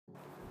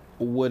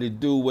What it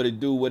do, what it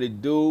do, what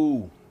it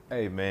do.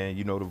 Hey man,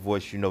 you know the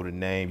voice, you know the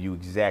name, you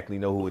exactly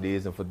know who it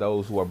is. And for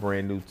those who are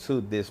brand new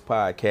to this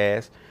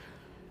podcast,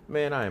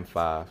 man, I am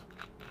Five,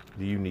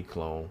 the unique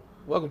clone.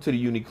 Welcome to the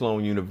unique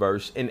clone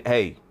universe. And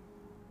hey,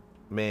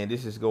 man,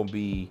 this is gonna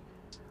be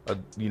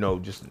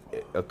just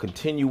a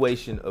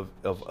continuation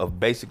of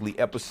basically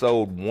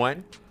episode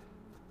 1.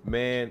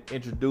 Man,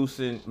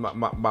 introducing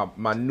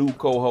my new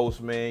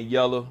co-host, man,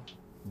 Yella,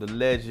 the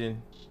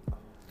legend,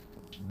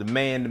 the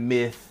man, the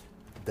myth.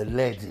 The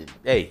legend.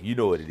 Hey, you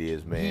know what it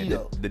is, man.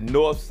 Yeah. The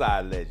North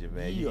Side legend,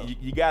 man. Yeah.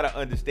 You gotta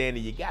understand it.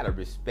 You gotta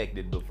respect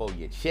it before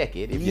you check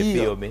it, if you Yeah.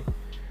 feel me.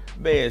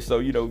 Man, so,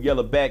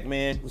 Yella back,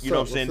 man. What's you know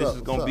up, what I'm saying? what's This up,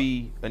 is gonna what's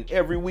be an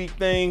every week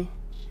thing.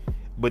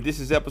 But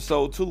this is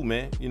episode 2,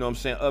 man. You know what I'm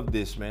saying? Of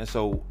this, man.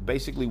 So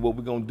basically what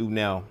we're gonna do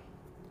now,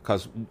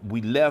 because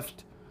we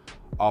left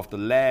off the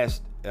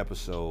last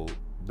episode,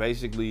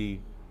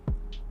 basically,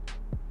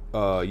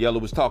 Yella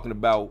was talking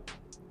about,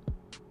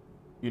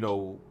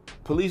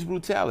 police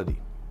brutality.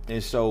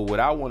 And so what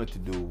I wanted to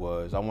do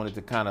was I wanted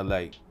to kind of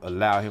like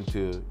allow him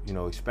to,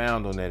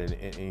 expound on that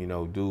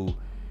and do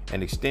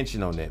an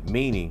extension on that.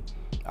 Meaning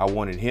I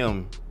wanted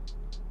him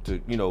to,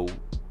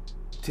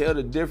 tell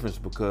the difference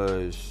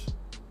between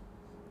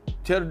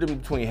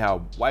how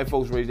white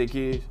folks raise their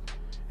kids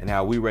and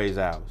how we raise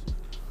ours.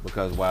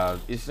 Because while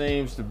it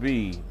seems to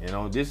be,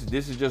 this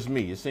is just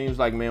me. It seems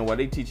like, man, while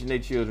they teaching their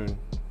children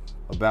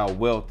about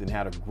wealth and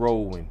how to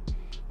grow and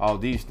all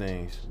these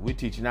things, we're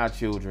teaching our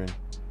children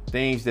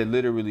things that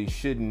literally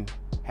shouldn't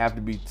have to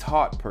be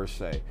taught per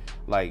se,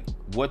 like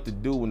what to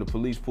do when the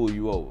police pull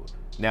you over.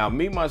 Now,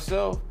 me,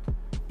 myself,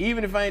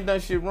 even if I ain't done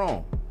shit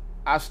wrong,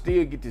 I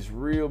still get this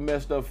real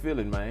messed up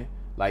feeling, man,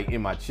 like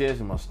in my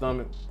chest and my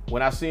stomach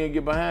when I see him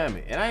get behind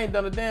me. And I ain't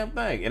done a damn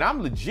thing. And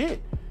I'm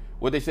legit,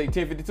 what they say,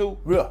 1052?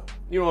 Yeah.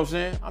 You know what I'm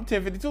saying? I'm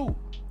 1052.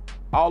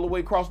 All the way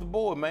across the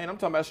board, man. I'm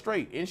talking about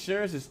straight.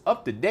 Insurance is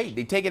up to date.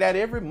 They take it out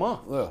every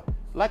month. Yeah.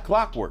 Like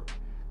clockwork.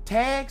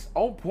 Tags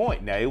on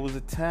point. Now, it was a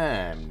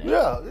time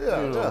now.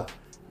 Yeah.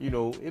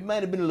 It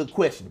might have been a little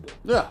questionable.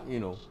 Yeah.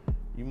 You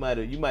might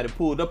have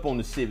pulled up on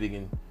the Civic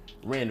and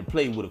ran to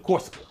play with a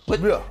Corsica.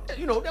 But Yeah.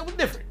 That was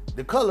different.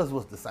 The colors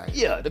was the same.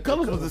 Yeah, the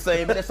colors was the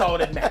same, and that's all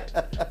that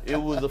mattered.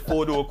 It was a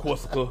 4-door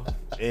Corsica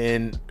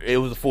and it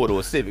was a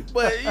 4-door Civic.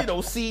 But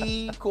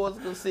C,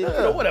 Corsica,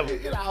 Civic, whatever.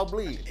 It all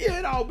bleeds. Yeah,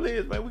 it all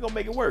bleeds, man. We're gonna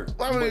make it work.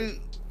 I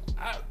mean,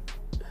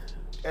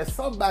 as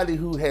somebody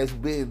who has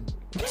been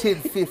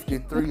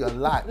 1053 a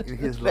lot in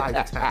his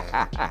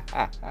lifetime,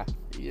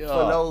 Yeah.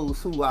 for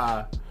those who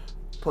are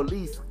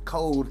police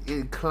code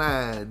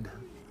inclined,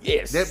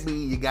 Yes. that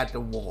means you got the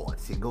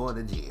warrants. You're going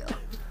to jail.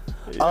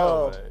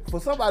 Man. For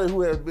somebody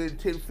who has been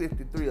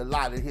 1053 a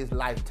lot in his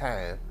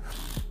lifetime,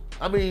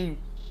 I mean,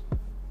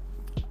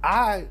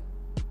 I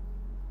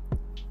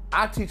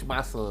teach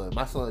my son.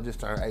 My son just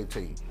turned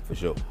 18. For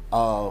sure.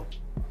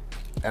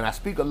 And I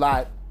speak a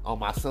lot on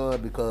my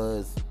son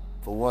because,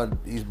 for one,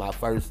 he's my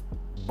first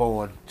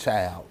born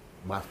child,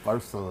 my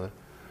first son,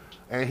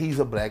 and he's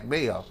a black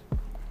male.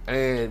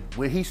 And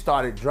when he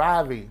started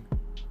driving,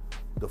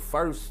 the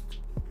first,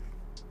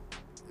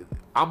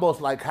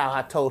 almost like how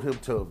I told him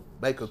to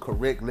make a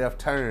correct left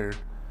turn,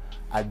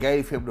 I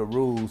gave him the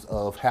rules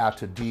of how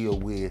to deal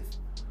with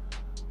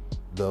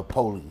the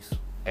police.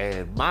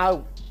 And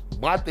my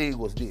thing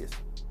was this: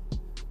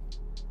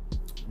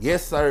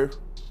 yes, sir.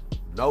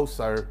 No,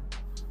 sir.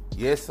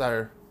 Yes,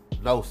 sir.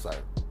 No, sir.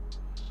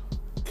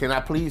 Can I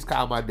please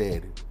call my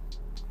daddy?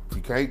 If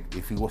you can't,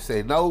 if you will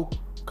say no,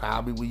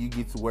 call me when you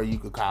get to where you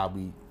can call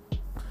me.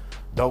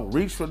 Don't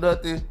reach for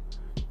nothing.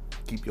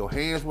 Keep your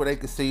hands where they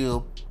can see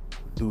them.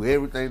 Do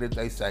everything that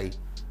they say.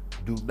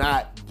 Do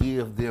not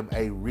give them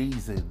a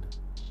reason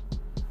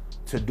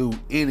to do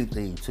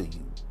anything to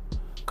you.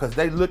 Because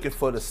they looking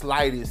for the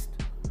slightest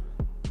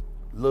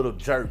little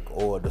jerk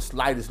or the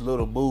slightest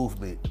little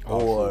movement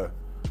All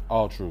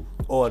true.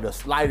 or the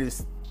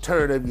slightest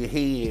turn of your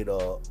head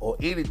or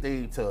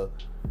anything to,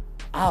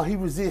 oh, he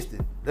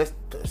resisted. Let's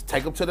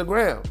take him to the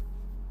ground.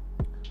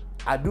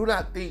 I do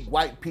not think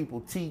white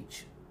people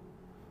teach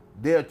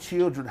their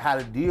children how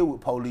to deal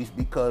with police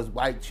because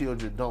white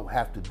children don't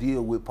have to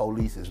deal with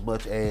police as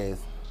much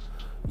as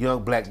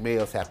young black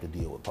males have to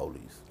deal with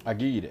police. I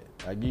get you that.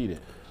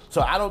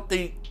 So I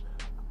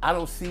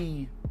don't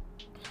see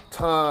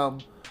Tom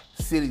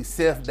sitting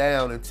Seth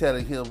down and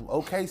telling him,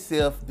 okay,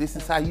 Seth, this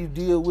is how you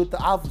deal with the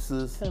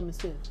officers. Tell me,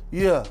 Seth.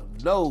 Yeah,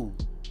 no,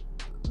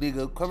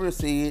 nigga, come here and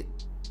say it.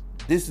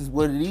 This is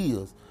what it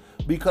is.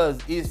 Because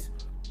it's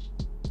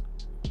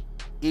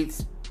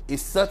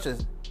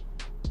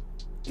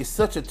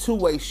such a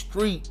two-way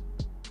street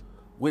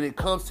when it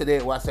comes to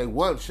that. Well, I say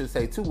one, should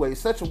say two-way.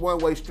 It's such a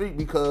one-way street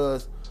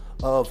because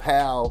of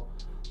how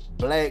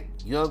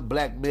young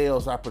black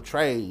males are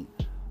portrayed.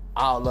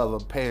 All of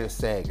them pants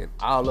sagging,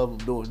 all of them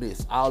doing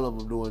this, all of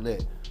them doing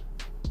that.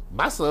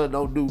 My son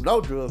don't do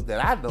no drugs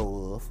that I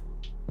know of.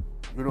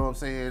 You know what I'm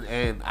saying?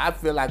 And I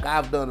feel like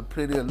I've done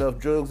plenty enough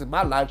drugs in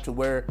my life to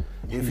where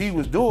if he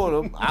was doing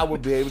them, I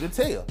would be able to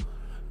tell.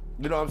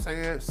 You know what I'm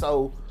saying?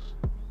 So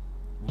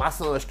my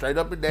son straight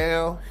up and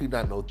down. He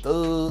not no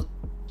thug.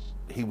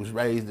 He was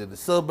raised in the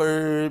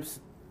suburbs.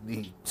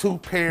 He 2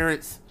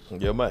 parents.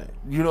 Yeah, man.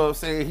 You know what I'm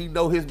saying? He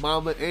know his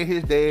mama and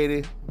his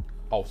daddy.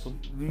 Awesome.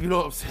 You know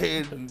what I'm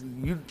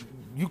saying?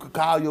 You could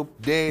call your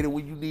daddy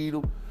when you need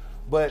him,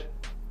 but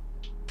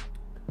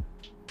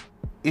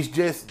it's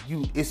just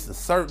it's a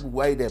certain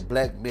way that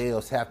black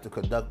males have to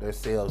conduct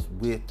themselves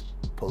with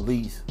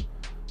police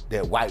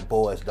that white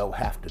boys don't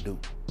have to do.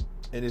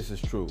 And this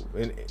is true.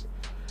 And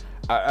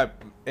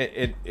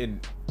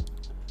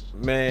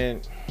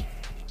man,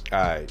 all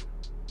right.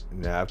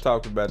 Now, I've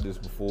talked about this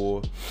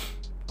before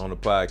on the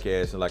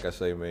podcast, and like I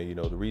say, man, you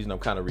know, the reason I'm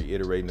kind of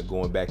reiterating and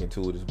going back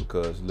into it is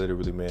because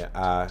literally, man,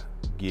 I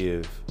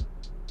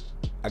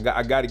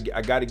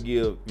gotta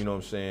give, you know what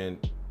I'm saying,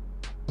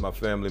 my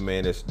family,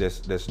 man,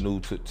 that's new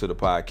to the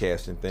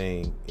podcasting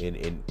thing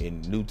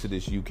and new to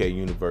this UK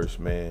universe,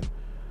 man,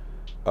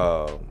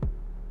 a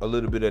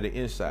little bit of the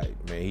insight,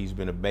 man. He's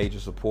been a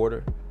major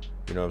supporter,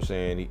 you know what I'm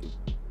saying.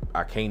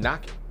 I can't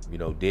knock him, you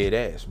know, dead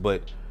ass.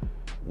 But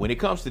when it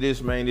comes to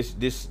this, man,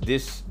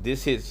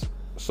 this hits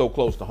so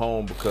close to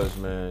home because,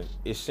 man,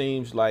 it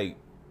seems like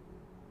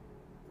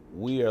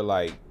we are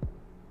like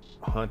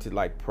hunted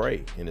like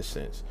prey in a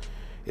sense.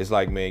 It's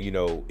like, man, you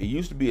know, it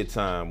used to be a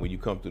time when you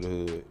come through the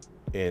hood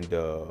and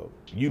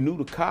you knew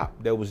the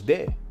cop that was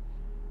there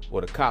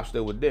or the cops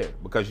that were there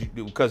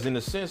because in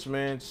a sense,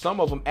 man, some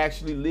of them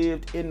actually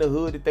lived in the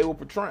hood that they were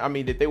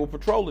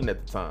patrolling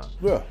at the time.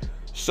 Yeah.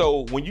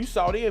 So when you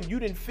saw them, you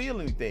didn't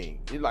feel anything.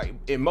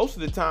 And most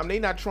of the time, they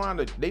not trying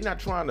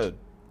to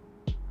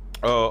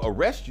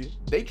arrest you.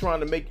 They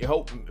trying to make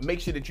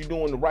sure that you're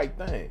doing the right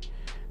thing.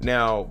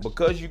 Now,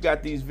 because you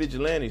got these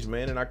vigilantes,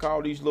 man, and I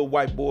call these little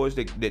white boys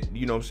that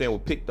you know what I'm saying, were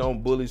picked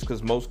on bullies,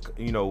 because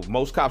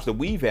most cops that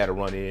we've had to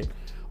run in,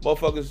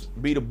 motherfuckers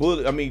be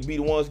the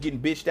ones getting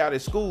bitched out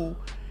at school,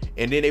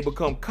 and then they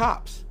become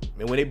cops.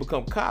 And when they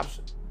become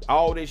cops,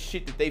 all this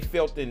shit that they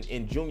felt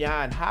in junior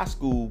high and high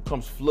school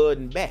comes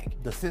flooding back.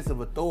 The sense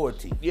of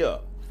authority. Yeah.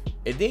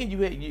 And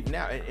then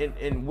now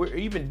we're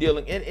even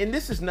dealing, and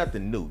this is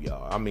nothing new,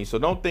 y'all. I mean, so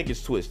don't think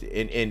it's twisted.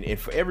 And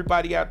for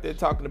everybody out there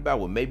talking about,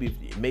 well, maybe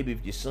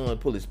if your son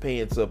pull his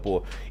pants up,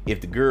 or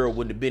if the girl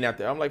wouldn't have been out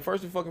there, I'm like,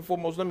 first and fucking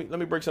foremost, let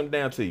me break something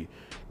down to you.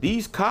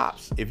 These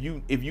cops, if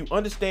you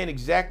understand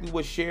exactly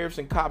what sheriffs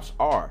and cops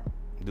are,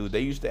 dude,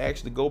 they used to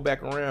actually go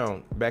back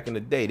in the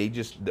day.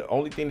 The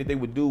only thing that they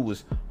would do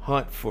was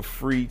hunt for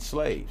freed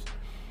slaves.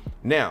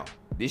 Now,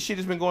 this shit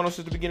has been going on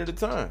since the beginning of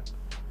the time.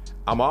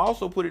 I'ma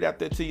also put it out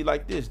there to you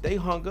like this. They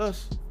hung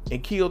us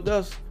and killed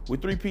us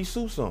with 3-piece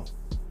suits on.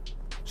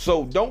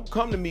 So don't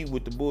come to me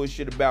with the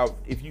bullshit about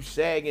if you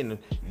sagging, then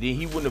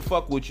he wouldn't have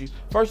fucked with you.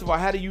 First of all,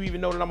 how do you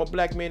even know that I'm a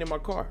black man in my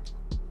car?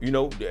 You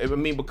know, I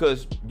mean,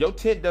 because your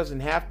tent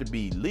doesn't have to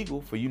be legal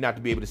for you not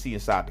to be able to see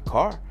inside the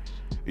car.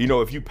 You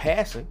know, if you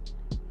passing.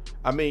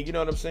 I mean, you know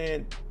what I'm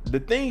saying? The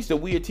things that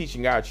we are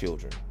teaching our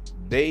children,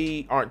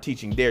 they aren't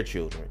teaching their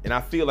children. And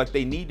I feel like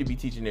they need to be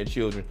teaching their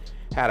children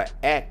how to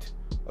act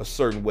a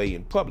certain way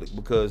in public,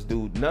 because,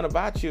 dude, none of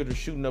our children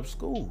shooting up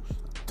schools.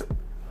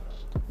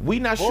 We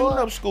not shooting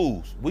up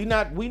schools. We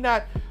not,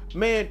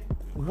 man,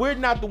 we're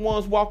not the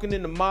ones walking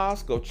in the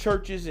mosque or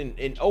churches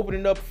and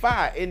opening up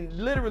fire. And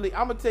literally,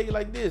 I'm gonna tell you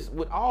like this,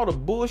 with all the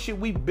bullshit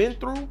we've been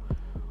through,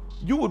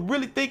 you would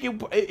really think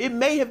it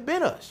may have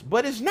been us,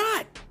 but it's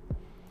not.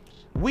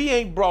 We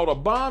ain't brought a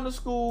bomb to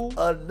school.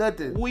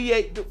 Nothing. We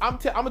ain't. I'm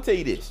gonna tell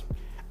you this.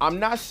 I'm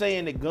not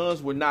saying that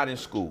guns were not in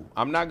school.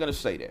 I'm not gonna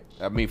say that.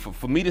 I mean,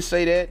 for me to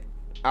say that,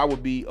 I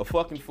would be a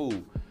fucking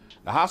fool.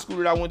 The high school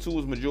that I went to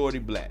was majority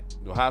black.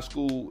 The high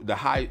school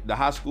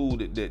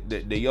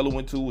that Yellow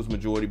went to was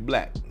majority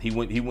black. He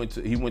went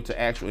to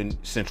actual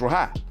in Central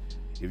High.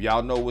 If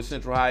y'all know what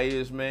Central High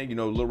is, man, you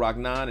know, Little Rock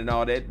 9 and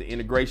all that, the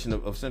integration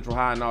of Central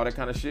High and all that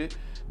kind of shit.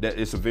 That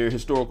it's a very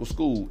historical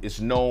school. It's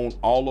known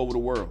all over the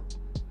world.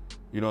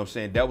 You know what I'm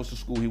saying? That was the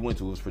school he went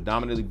to. It was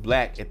predominantly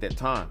black at that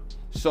time.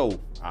 So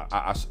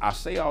I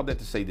say all that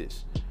to say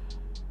this.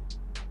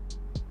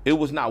 It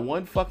was not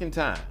one fucking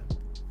time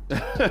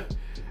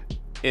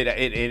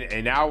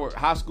in our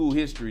high school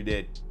history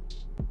that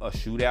a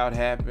shootout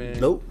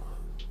happened. Nope.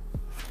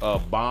 A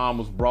bomb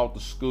was brought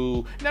to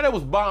school. Now, there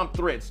was bomb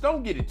threats.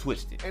 Don't get it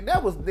twisted. And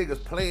that was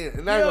niggas playing.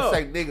 And I ain't gonna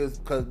say niggas,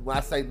 because when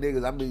I say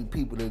niggas, I mean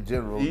people in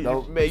general.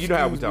 Man, you know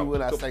how we talk.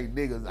 When I say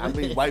niggas, I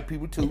mean white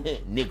people too.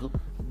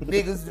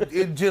 Niggas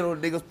in general,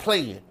 niggas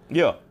playing.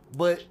 Yeah.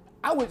 But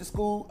I went to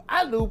school,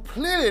 I knew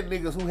plenty of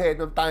niggas who had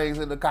them things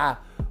in the car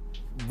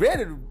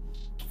ready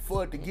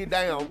for it to get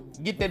down.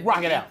 Get that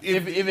rocket out,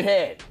 if it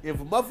had. If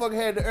a motherfucker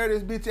had to air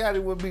this bitch out,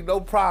 it wouldn't be no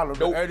problem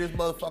to air this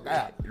motherfucker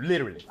out.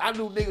 Literally. I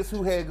knew niggas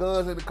who had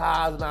guns in the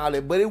cars and all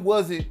that, but they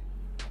wasn't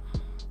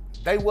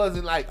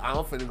like, I'm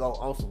finna go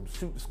on some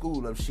shoot the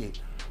school up shit.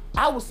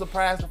 I was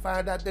surprised to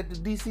find out that the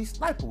DC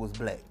sniper was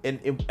black.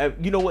 And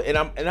you know what? And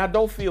I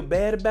don't feel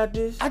bad about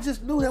this. I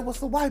just knew that was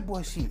some white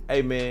boy shit.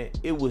 Hey man,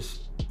 it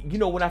was. You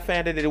know when I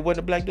found out that it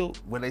wasn't a black dude?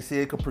 When they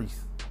said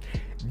Caprice.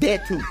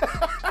 That too.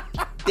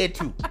 That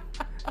too.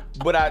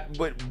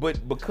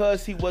 But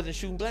because he wasn't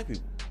shooting black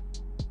people.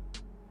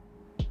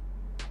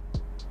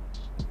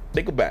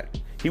 Think about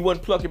it. He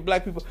wasn't plucking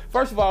black people.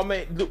 First of all,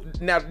 man,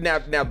 look, now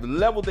the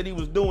level that he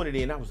was doing it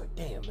in, I was like,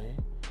 damn, man.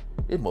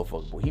 This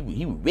motherfucker, boy,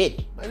 he was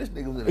ready. Man, this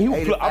nigga was in an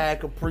 85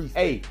 Caprice.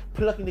 Hey,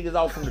 plucking niggas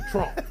off from the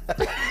trunk.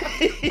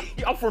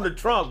 Off from the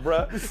trunk,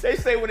 bro. They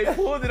say when they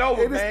pulled it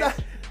over, man.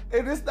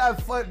 And it's not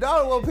fun. I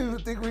don't want people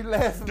to think we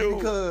laughing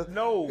because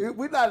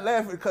we're not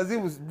laughing because it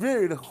was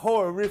really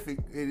horrific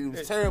and it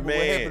was terrible what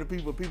happened to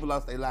people. People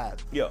lost their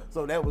lives. Yeah.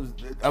 So that was.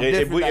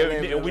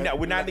 We're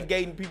not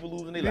negating people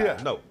losing their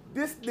lives. No.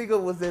 This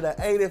nigga was in an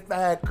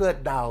 85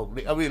 cut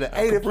dog. I mean, an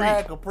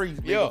 85 Caprice.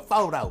 Nigga,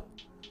 photo.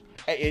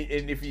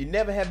 And if you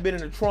never have been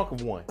in the trunk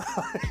of one,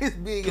 it's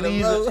big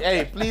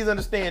and please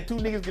understand, two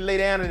niggas can lay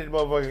down in it,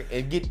 motherfucker,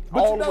 and get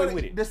all the way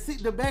with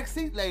it. The back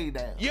seat laid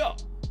down. Yeah.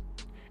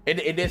 And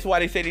that's why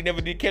they said he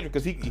never did catch him,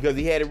 because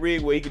he had a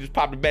rig where he could just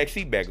pop the back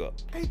seat back up.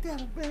 Ain't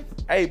that a bitch?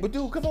 Hey, but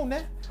dude, come on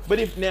now. But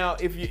if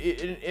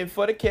you and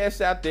for the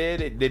cats out there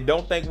that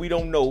don't think we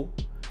don't know,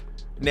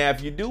 now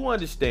if you do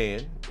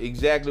understand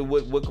exactly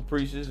what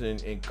Caprices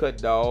and cut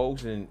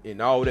dogs and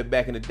all that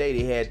back in the day,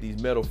 they had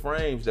these metal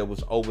frames that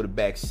was over the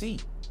back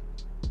seat,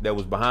 that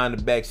was behind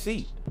the back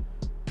seat,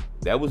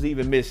 that was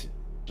even missing.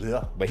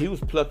 Yeah. But he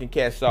was plucking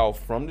cats off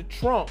from the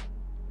trunk.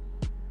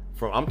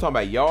 I'm talking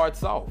about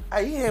yards off.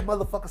 Hey, he had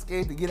motherfuckers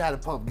scared to get out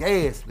and pump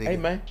gas, nigga. Hey,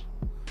 man.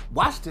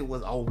 Washington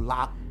was on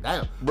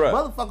lockdown. Bruh.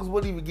 Motherfuckers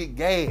wouldn't even get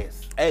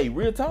gas. Hey,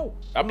 real talk.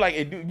 I'm like,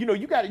 hey, dude,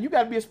 you got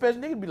to be a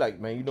special nigga to be like,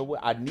 man, you know what?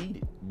 I need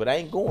it, but I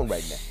ain't going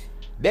right now.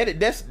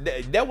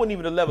 That wasn't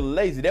even a level of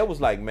lazy. That was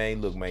like,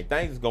 man, look, man,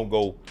 things is gonna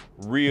go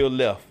real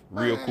left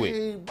real quick.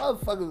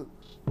 Motherfuckers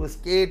was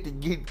scared to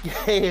get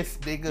gas,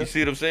 nigga. You see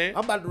what I'm saying?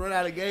 I'm about to run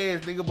out of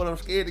gas, nigga, but I'm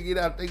scared to get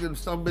out thinking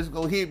some bitch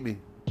gonna hit me.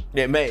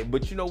 Yeah, man,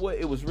 but you know what?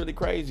 It was really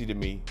crazy to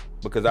me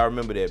because I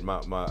remember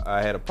that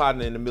I had a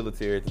partner in the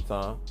military at the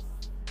time,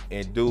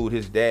 and dude,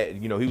 his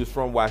dad, you know, he was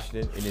from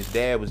Washington, and his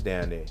dad was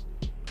down there,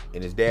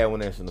 and his dad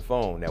went answering the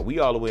phone. Now we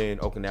all the way in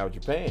Okinawa,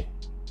 Japan,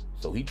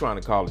 so he trying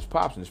to call his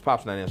pops, and his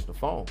pops not answering the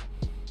phone,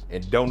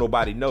 and don't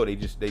nobody know. They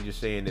just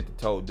saying that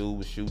the dude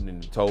was shooting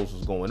and the tolls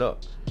was going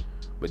up,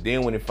 but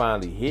then when it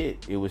finally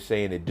hit, it was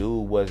saying the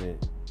dude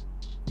wasn't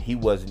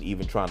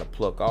even trying to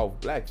pluck off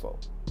black folk.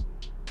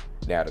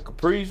 Now the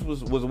Caprice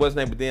was what's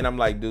name, but then I'm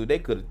like, dude, they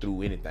could have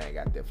threw anything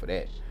out there for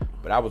that.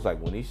 But I was like,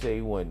 when he said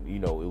he wasn't, you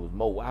know, it was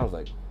Mo, I was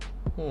like,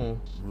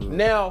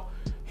 Now,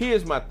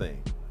 here's my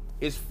thing.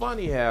 It's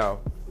funny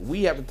how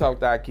we have to talk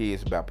to our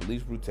kids about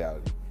police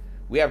brutality.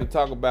 We have to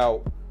talk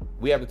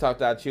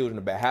to our children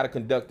about how to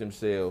conduct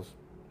themselves,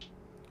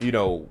 you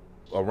know,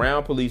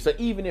 around police or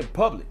even in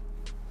public.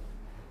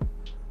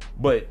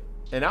 But,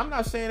 and I'm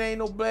not saying there ain't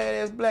no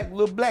badass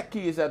little black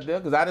kids out there,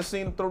 because I done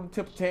seen them throw the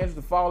temper tantrums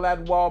to fall out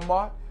in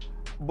Walmart.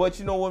 But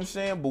you know what I'm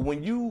saying?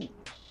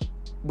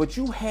 But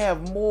you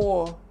have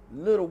more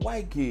little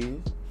white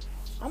kids,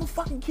 I'm gonna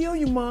fucking kill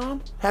you,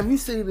 mom. Have you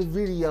seen the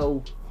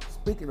video,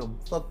 speaking of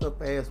fucked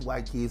up ass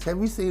white kids, have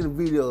you seen the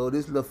video of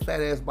this little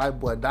fat ass white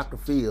boy, Dr.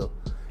 Phil?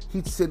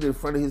 He's sitting in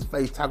front of his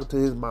face talking to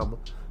his mama,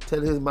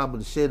 telling his mama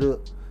to shut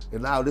up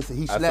and all this, and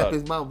he slapped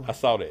his mama. I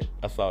saw that.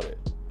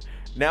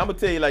 Now I'm gonna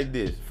tell you like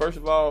this. First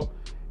of all,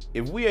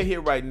 if we are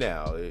here right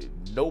now,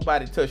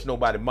 nobody touch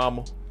nobody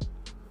mama.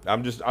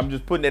 I'm just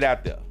putting it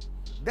out there.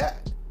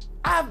 That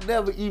I've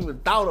never even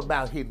thought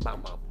about hitting my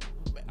mama.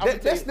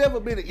 That's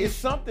never been an issue. It's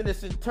something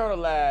that's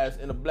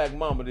internalized in a black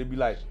mama. They'd be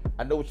like,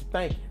 I know what you're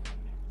thinking,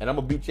 and I'm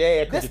gonna beat your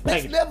ass because you're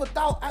thinking. That's never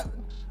thought.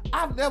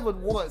 I've never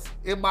once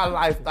in my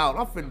life thought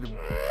I'm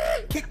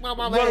finna kick my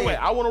mama. Run away.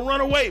 I want to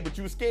run away, but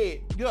you scared.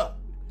 Yeah.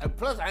 And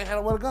plus, I ain't had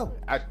nowhere to go.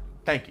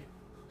 Thank you.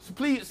 So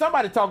please,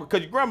 somebody talk,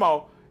 because your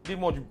grandma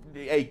didn't want you.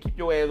 Hey, keep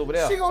your ass over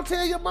there. She gonna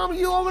tell your mama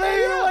you over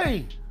there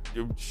anyway.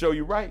 Show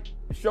you right.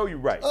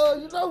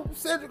 You know,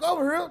 Cedric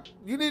over here.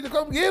 You need to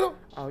come get him.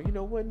 Oh, you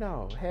know what?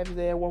 No, have his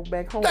ass walk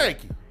back home.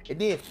 Thank you. And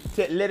then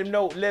let him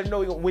know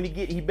when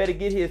he better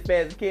get here as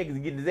fast as he can, because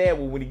he getting his ass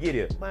whooped when he get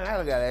here. Man, I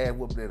done got ass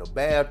whooped in a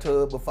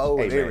bathtub before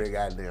and every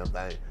goddamn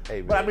thing.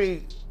 Hey, but I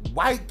mean,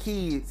 white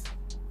kids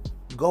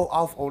go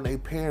off on their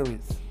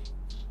parents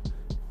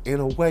in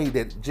a way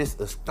that just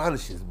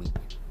astonishes me.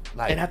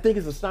 Like, and I think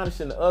it's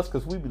astonishing to us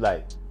because we be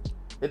like,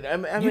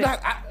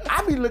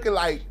 I be looking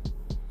like,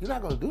 you're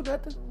not gonna do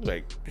nothing?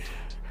 Like,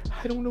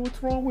 I don't know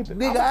what's wrong with it.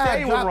 Nigga,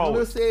 I drop a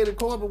little say in the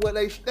corner where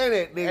they stand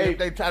at, nigga, if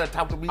they try to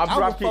talk to me. I'm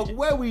gonna fuck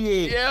where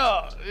we at.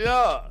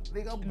 Yeah.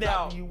 Nigga, I'm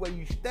dropping you where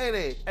you stand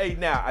at. Hey,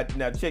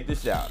 now check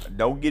this out.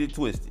 Don't get it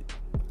twisted.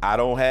 I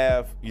don't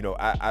have,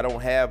 I don't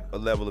have a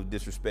level of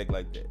disrespect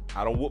like that.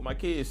 I don't whoop my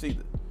kids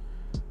either.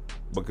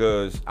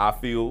 Because I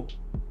feel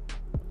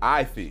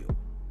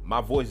my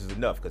voice is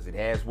enough because it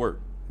has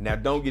worked. Now,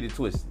 don't get it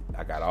twisted.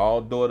 I got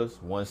all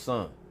daughters, one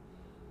son.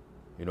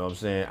 You know what I'm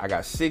saying? I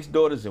got 6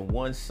 daughters and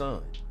 1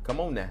 son. Come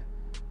on now.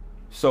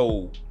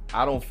 So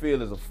I don't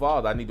feel as a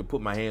father I need to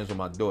put my hands on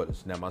my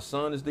daughters. Now my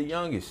son is the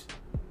youngest.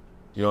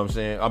 You know what I'm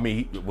saying? I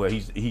mean,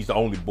 he's the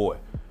only boy.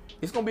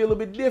 It's gonna be a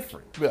little bit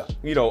different. Yeah.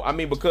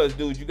 Because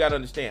dude, you gotta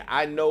understand.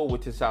 I know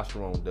what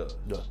testosterone does.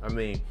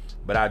 Yeah.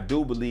 But I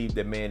do believe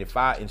that, man, if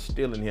I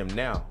instill in him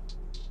now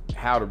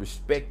how to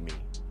respect me,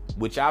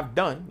 which I've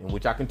done and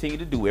which I continue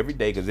to do every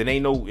day, because it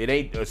ain't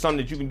something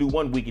that you can do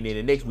one week and then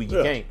the next week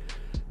you can't.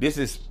 This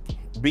is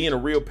being a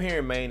real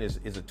parent, man, is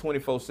a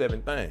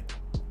 24/7 thing.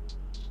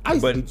 I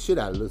used to beat the shit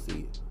out of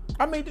Lucy.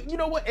 I mean, you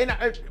know what?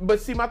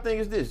 But see, my thing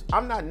is this: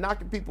 I'm not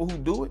knocking people who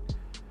do it.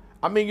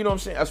 I mean, you know what I'm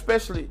saying?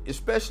 Especially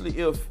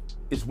if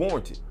it's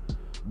warranted.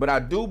 But I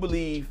do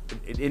believe,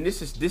 and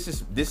this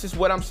is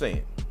what I'm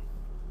saying.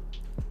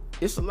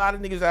 It's a lot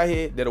of niggas out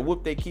here that'll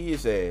whoop their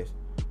kids' ass,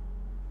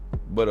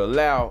 but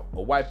allow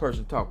a white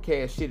person to talk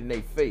cash shit in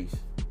their face,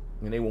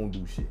 and they won't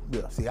do shit.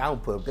 Yeah, see, I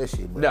don't put up that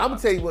shit. But Nah. I'm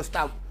gonna tell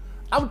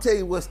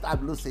you what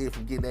stopped Lucy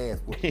from getting ass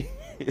whooped.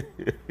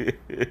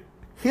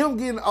 Him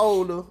getting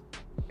older,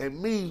 and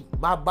me,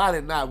 my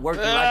body not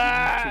working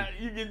like it used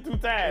to. You getting too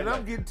tired. And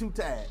I'm getting too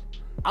tired.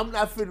 I'm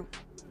not finna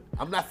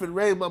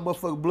raise my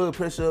motherfucking blood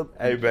pressure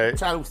up. Hey, man.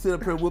 Trying to sit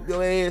up here and whoop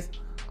your ass.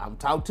 I'm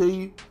talking to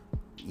you.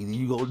 Either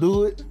you gonna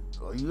do it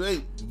or you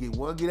ain't. You get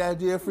one get out of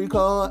jail free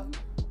card.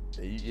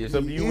 It's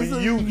up to you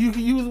when You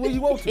can use it when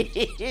you want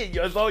to.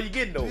 That's all you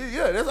getting though.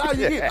 Yeah, that's all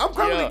you get. I'm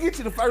coming to get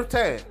you the first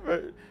time.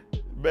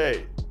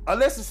 Man,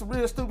 Unless it's some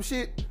real stupid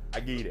shit. I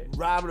give you that.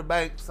 Robbing the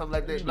bank, something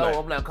like that. No, Like-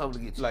 I'm not coming to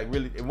get you. Like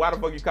really, and why the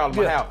fuck you calling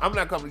my house? I'm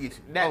not coming to get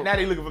you. Now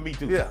they looking for me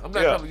too. Yeah, I'm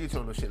not coming to get you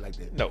on no shit like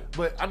that. No.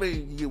 But I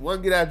mean, you get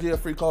one get out of jail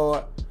free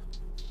card,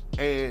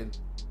 and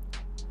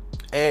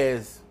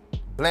as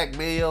black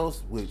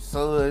males with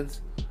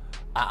sons,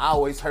 I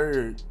always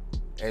heard,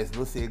 as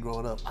Lil said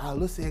growing up,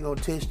 Lil said gonna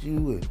test you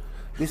and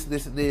this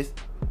and this.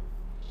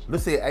 Lil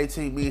said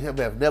 18, me and him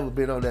have never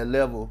been on that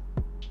level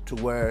to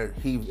where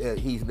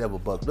he's never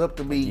bucked up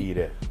to me. Give you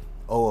that.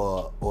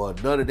 Or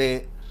none of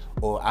that,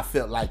 or I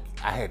felt like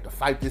I had to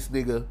fight this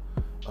nigga,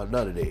 or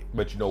none of that.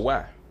 But you know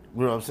why?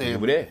 You know what I'm saying? You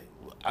were there.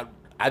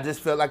 I just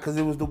felt like because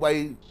it was the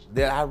way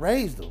that I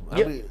raised them.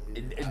 Yeah, I mean,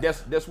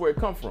 that's where it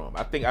come from.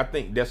 I think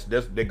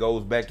that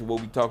goes back to what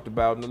we talked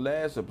about in the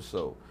last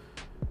episode.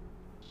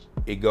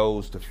 It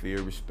goes to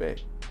fear,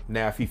 respect.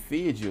 Now, if he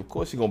feared you, of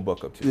course he gonna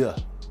buck up to you. yeah,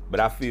 But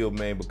I feel,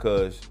 man,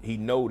 because he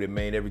know that,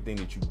 man, everything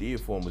that you did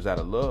for him was out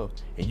of love,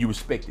 and you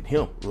respected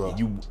him, Right.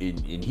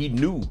 and he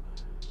knew.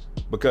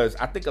 Because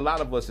I think a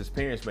lot of us as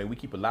parents, man, we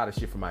keep a lot of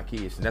shit from our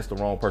kids, and that's the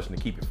wrong person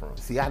to keep it from.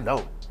 see, I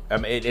know. I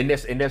mean, and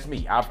that's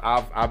me.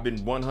 I've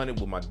been 100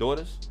 with my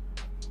daughters.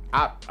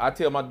 I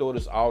tell my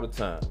daughters all the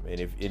time, and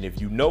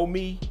if you know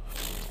me,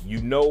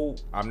 you know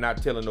I'm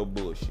not telling no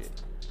bullshit.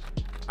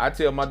 I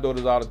tell my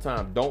daughters all the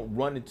time, don't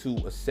run into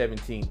a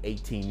 17,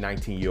 18,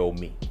 19-year-old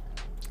me.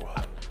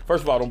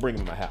 First of all, don't bring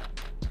them in my house.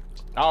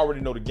 I already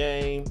know the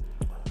game.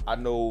 I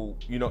know,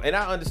 and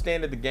I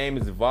understand that the game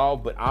is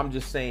evolved, but I'm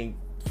just saying,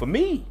 for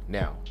me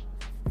now,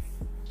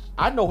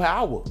 I know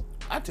how I was.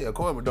 I tell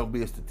Corman, don't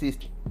be a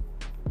statistic.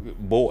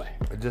 Boy.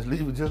 Just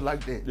leave it just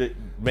like that.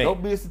 Man.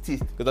 Don't be a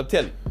statistic. Because I'm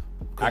telling you,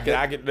 I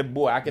can They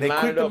line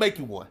quick it to up make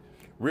you one.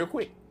 real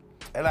quick.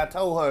 And I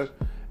told her,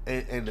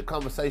 and the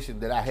conversation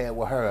that I had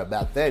with her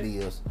about that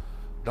is,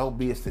 don't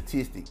be a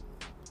statistic,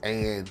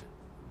 and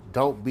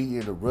don't be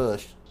in a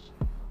rush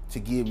to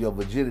give your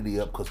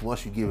virginity up, because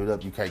once you give it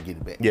up, you can't get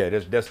it back. Yeah,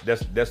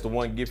 that's the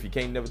one gift you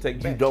can't never take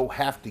You back. don't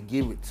have to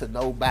give it to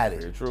nobody.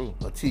 Very true.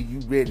 Until you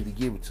ready to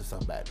give it to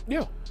somebody.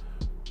 Yeah.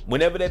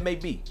 Whenever that may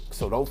be.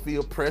 So don't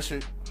feel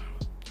pressured.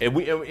 And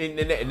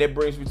that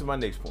brings me to my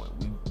next point.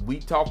 We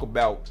talk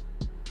about,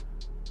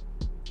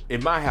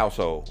 in my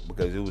household,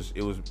 because it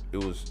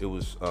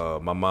was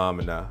my mom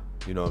and I,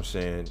 you know what I'm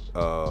saying,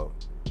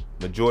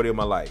 majority of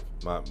my life,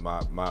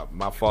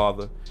 my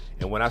father.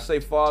 And when I say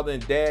father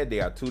and dad,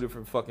 they are two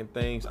different fucking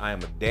things. I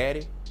am a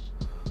daddy.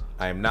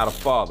 I am not a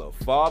father.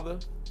 A father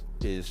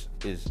is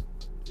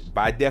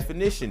by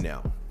definition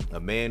now a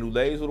man who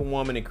lays with a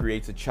woman and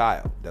creates a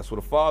child. That's what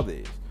a father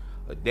is.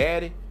 A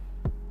daddy,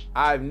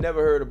 I've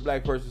never heard a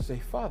black person say,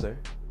 father,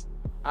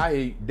 I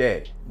hate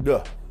daddy.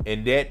 Yeah.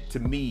 And that, to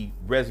me,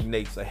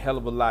 resonates a hell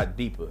of a lot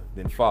deeper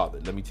than father.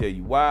 Let me tell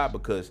you why.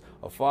 Because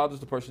a father's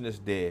the person that's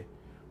there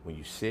when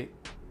you're sick,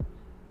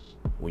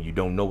 when you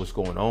don't know what's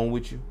going on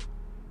with you.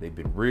 They've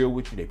been real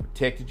with you. They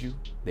protected you.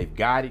 They've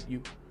guided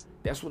you.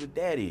 That's what a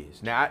dad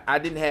is. Now, I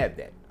didn't have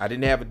that. I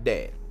didn't have a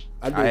dad.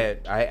 I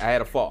did. I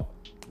had a father.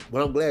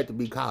 But I'm glad to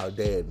be called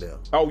dad now.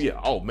 Oh, yeah.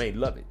 Oh, man,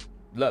 love it.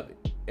 Love it.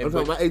 And I'm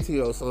talking my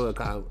 18-year-old son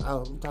called.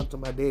 I'm talking to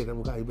my dad.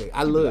 I'm gonna call you back.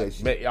 I love that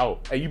shit.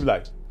 Man, you be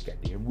like,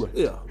 goddamn right.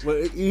 Yeah,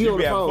 but he You on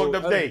be the having a phone.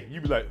 fucked up day.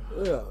 You be like,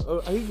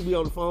 Yeah, he could be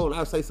on the phone.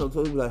 I say something to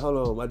him. He be like,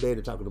 hold on, my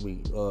daddy talking to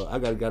me. I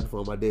gotta get the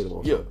phone. My daddy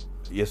wants yeah. something.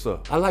 Yes, sir.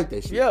 I like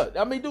that shit. Yeah,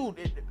 I mean,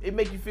 dude, it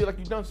makes you feel like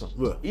you've done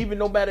something. Yeah. Even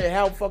no matter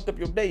how fucked up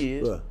your day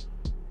is, Yeah.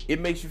 it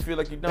makes you feel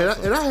like you've done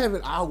something. And I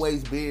haven't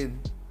always been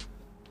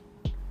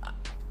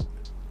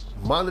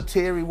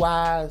monetary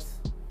wise.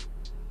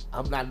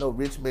 I'm not no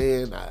rich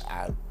man.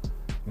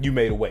 You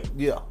made a way.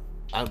 Yeah,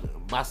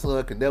 my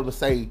son can never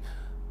say,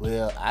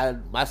 well,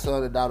 my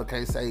son and daughter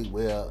can't say,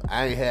 well,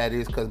 I ain't had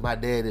this because my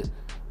daddy,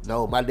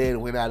 no, my daddy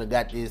went out and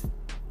got this.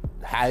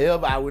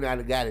 However I went out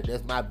and got it,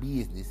 that's my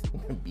business.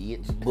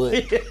 Bitch.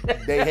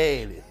 But they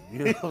had it. You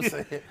know what I'm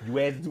saying? You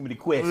asked too many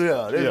questions.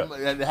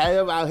 Yeah.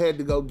 However I had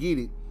to go get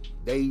it,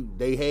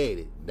 they had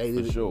it. They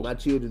didn't. sure. My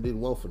children didn't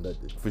want for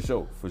nothing. For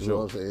sure. You know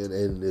what I'm saying?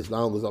 And as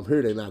long as I'm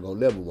here, they're not gonna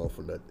never want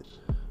for nothing.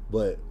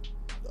 But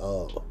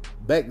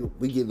back,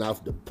 we getting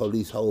off the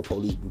whole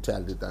police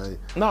brutality thing.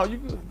 No, you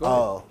good.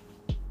 Go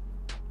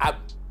ahead.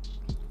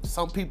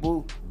 Some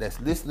people that's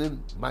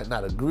listening might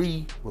not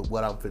agree with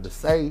what I'm finna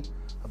say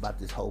about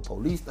this whole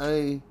police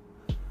thing.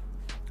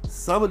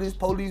 Some of this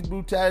police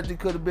brutality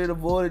could have been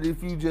avoided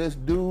if you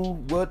just do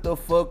what the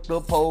fuck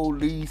the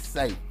police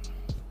say.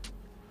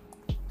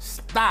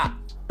 Stop.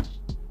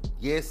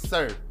 Yes,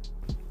 sir.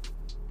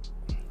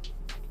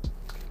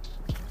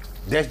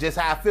 That's just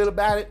how I feel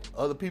about it.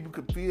 Other people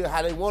could feel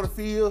how they want to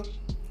feel.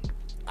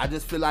 I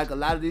just feel like a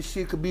lot of this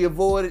shit could be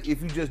avoided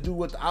if you just do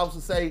what the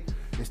officers say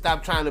and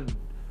stop trying to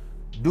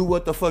do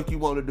what the fuck you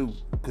want to do.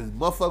 Because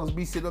motherfuckers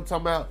be sitting up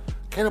talking about,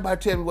 can't nobody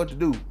tell me what to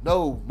do.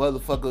 No,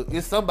 motherfucker,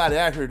 it's somebody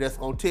out here that's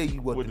going to tell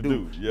you what to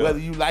do. Yeah. Whether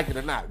you like it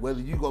or not.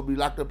 Whether you going to be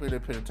locked up in the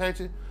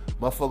penitentiary,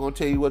 motherfucker going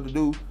to tell you what to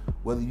do.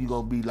 Whether you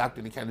going to be locked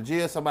in the county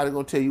jail, somebody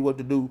going to tell you what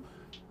to do.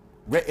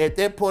 At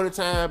that point in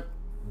time,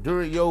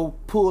 during your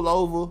pull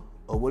over,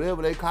 or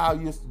whatever they call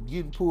you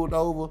getting pulled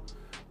over,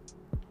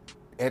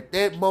 at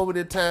that moment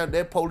in time,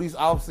 that police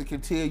officer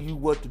can tell you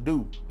what to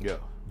do. Yeah.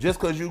 Just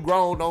because you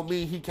grown don't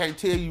mean he can't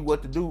tell you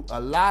what to do.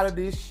 A lot of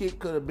this shit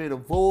could have been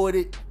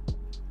avoided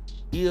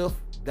if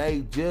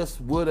they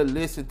just would have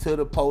listened to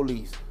the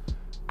police.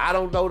 I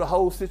don't know the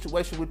whole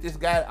situation with this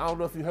guy. I don't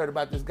know if you heard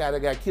about this guy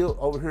that got killed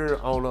over here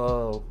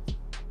on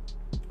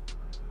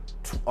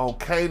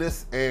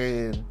Canis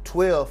and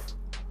 12th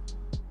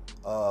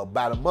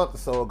about a month or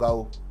so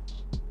ago.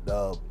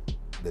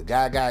 The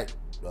guy got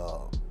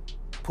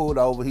pulled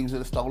over. He was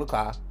in a stolen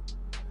car.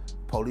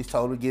 Police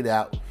told him to get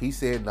out. He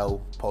said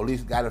no.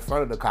 Police got in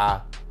front of the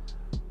car.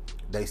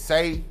 They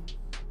say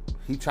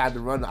he tried to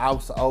run the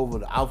officer over.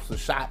 The officer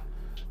shot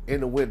in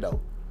the window.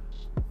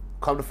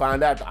 Come to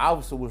find out, the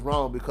officer was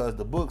wrong because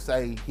the book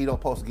say he don't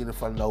supposed to get in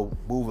front of no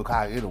moving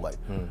car anyway.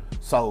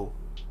 So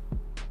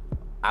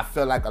I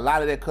feel like a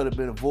lot of that could have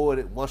been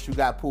avoided once you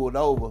got pulled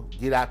over.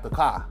 Get out the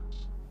car.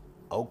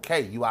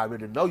 Okay, you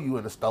already know you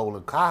in a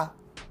stolen car.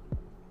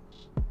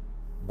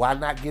 Why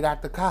not get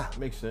out the car?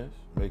 Makes sense.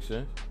 Makes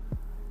sense.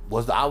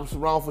 Was the officer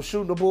wrong for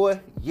shooting the boy?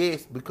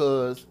 Yes,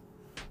 because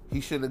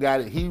he shouldn't have got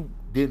it. He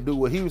didn't do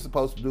what he was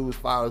supposed to do as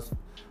far as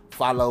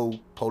follow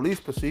police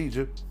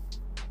procedure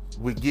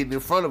with getting in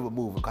front of a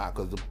moving car,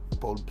 because the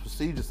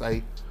procedure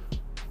say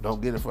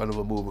don't get in front of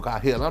a moving car.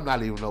 Hell, I'm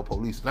not even no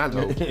police, and I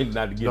know Not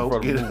to get in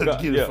front of a moving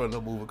car. Get in front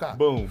of a moving car.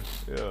 Boom.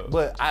 Yeah.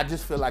 But I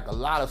just feel like a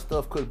lot of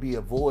stuff could be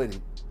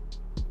avoided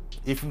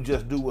if you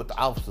just do what the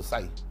officers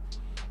say.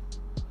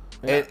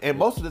 Yeah. And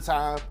most of the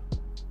time,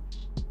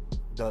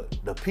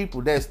 the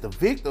people that's the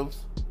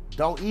victims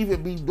don't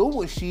even be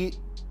doing shit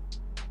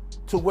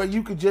to where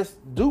you could just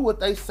do what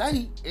they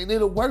say and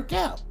it'll work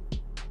out.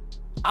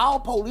 All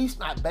police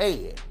not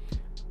bad.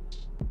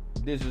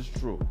 This is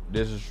true.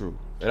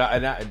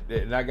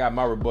 And I got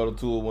my rebuttal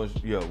to it once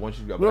you go. You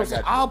know what I'm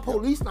saying? All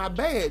police not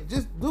bad.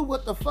 Just do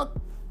what the fuck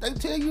they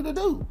tell you to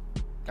do.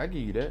 I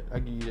give you that.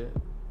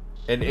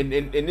 And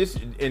this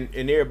and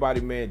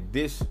everybody, man,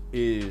 this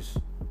is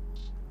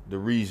the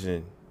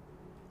reason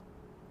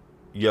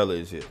Yella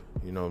is here.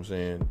 You know what I'm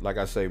saying? Like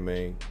I say,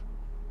 man,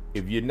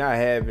 if you're not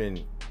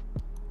having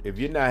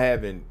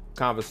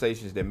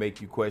conversations that make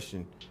you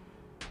question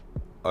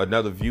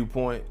another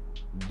viewpoint,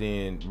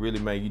 then really,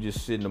 man, you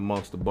just sitting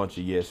amongst a bunch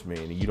of yes men,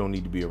 and you don't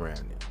need to be around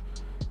them.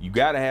 You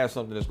gotta have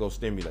something that's gonna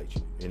stimulate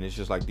you. And it's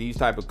just like these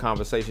type of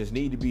conversations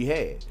need to be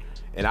had.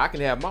 And I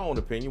can have my own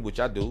opinion, which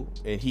I do,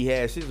 and he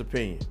has his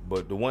opinion.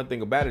 But the one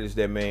thing about it is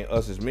that, man,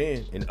 us as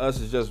men, and us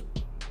as just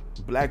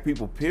black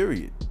people,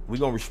 period, we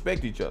gonna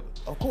respect each other.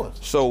 Of course.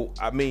 So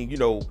I mean, you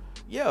know,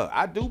 yeah,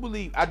 I do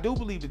believe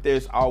that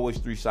there's always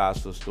three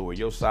sides to a story.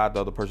 Your side,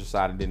 the other person's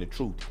side, and then the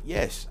truth.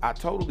 Yes, I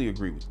totally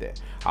agree with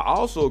that. I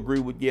also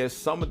agree with, yes,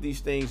 some of these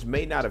things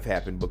may not have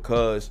happened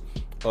because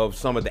of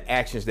some of the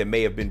actions that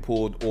may have been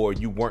pulled or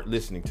you weren't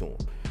listening to them.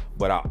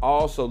 But I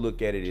also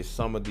look at it as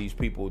some of these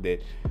people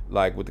that,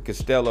 like with the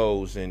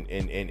Costellos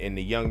and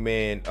the young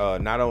man,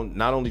 not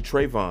only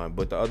Trayvon,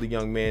 but the other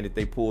young man that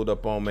they pulled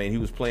up on, man, he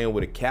was playing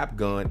with a cap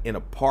gun in a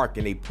park,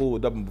 and they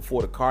pulled up, and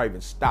before the car even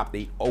stopped,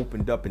 they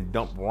opened up and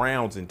dumped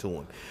rounds into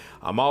him.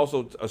 I'm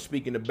also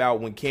speaking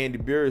about when Candy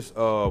Beer's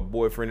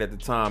boyfriend at the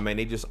time, man,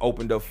 they just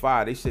opened up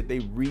fire. They said they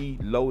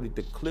reloaded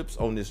the clips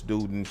on this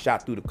dude and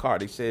shot through the car.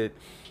 They said,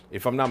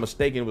 if I'm not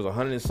mistaken, it was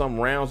 100 and some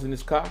rounds in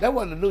this car. That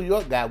wasn't the New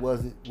York guy,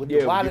 was it? With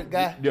the wallet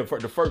guy? Yeah,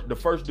 the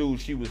first dude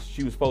she was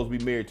supposed to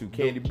be married to,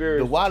 Candy Beer.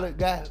 The wallet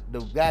guy,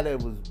 the guy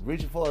that was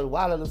reaching for his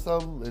wallet or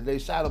something, and they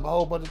shot him a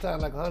whole bunch of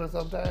times, like 100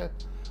 sometimes.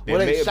 Well,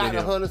 they shot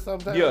 100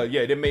 sometimes.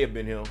 Yeah, that may have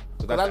been him.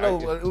 Because I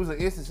know it was an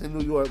instance in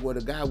New York where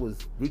the guy was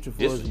reaching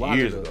for his wallet.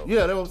 Years ago.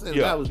 Yeah, that's what I'm saying.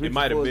 The guy was reaching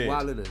for his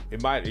wallet.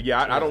 It might.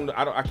 Yeah,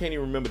 I can't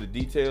even remember the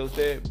details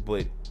there,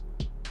 but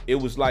it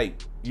was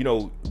like, you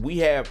know, we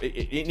have, and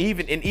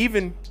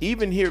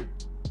even here.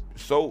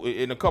 So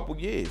in a couple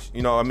years,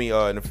 you know, I mean,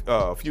 a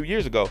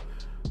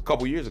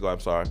couple years ago, I'm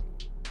sorry,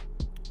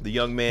 the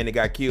young man that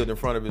got killed in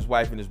front of his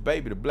wife and his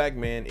baby, the black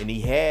man, and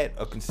he had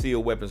a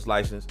concealed weapons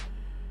license,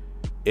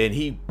 and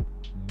he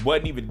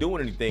wasn't even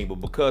doing anything, but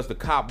because the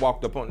cop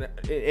walked up on,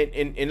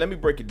 and let me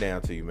break it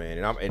down to you, man.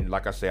 And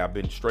like I say, I've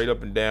been straight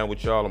up and down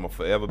with y'all. I'm gonna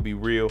forever be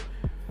real.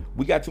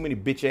 We got too many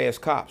bitch ass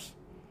cops.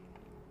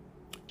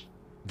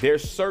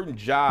 There's certain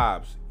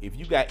jobs, if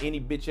you got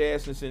any bitch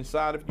assness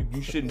inside of you,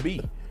 you shouldn't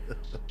be.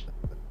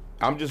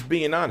 I'm just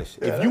being honest.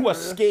 If you are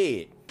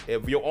scared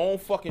of your own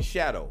fucking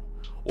shadow,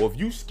 or if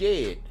you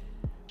scared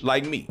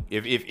like me,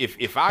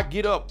 if I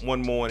get up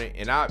one morning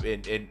and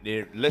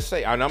let's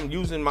say, and I'm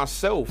using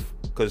myself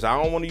because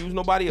I don't want to use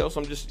nobody else,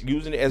 I'm just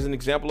using it as an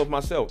example of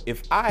myself.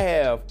 If I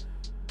have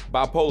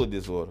bipolar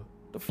disorder,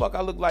 the fuck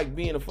I look like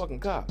being a fucking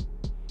cop?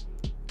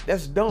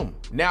 That's dumb.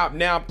 Now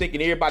I'm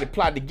thinking everybody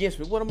plotted against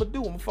me. What I'm gonna do?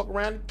 I'm gonna fuck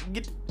around and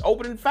get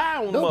open and fire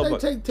on them. Don't they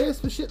take tests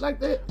for shit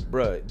like that?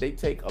 Bruh, they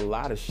take a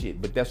lot of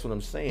shit, but that's what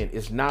I'm saying.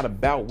 It's not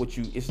about what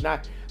you, it's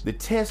not, the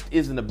test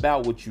isn't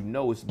about what you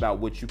know, it's about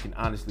what you can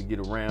honestly get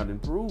around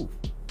and prove.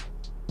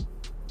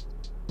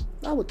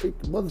 I would think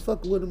the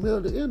motherfucker with a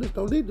mental illness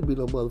don't need to be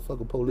no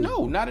motherfucking police.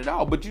 No, not at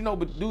all. But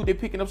dude, they're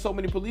picking up so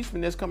many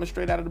policemen that's coming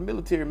straight out of the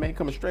military, man,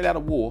 coming straight out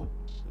of war.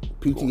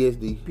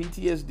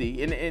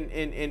 PTSD.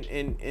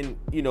 And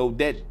you know,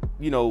 that,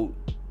 you know,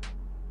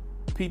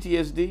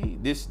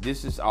 PTSD,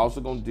 this is also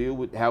gonna deal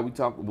with how we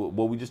talk,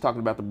 what we just talking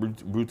about, the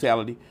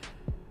brutality.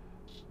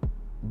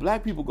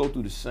 Black people go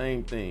through the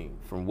same thing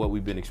from what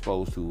we've been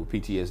exposed to with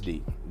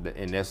PTSD.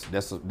 And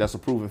that's a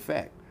proven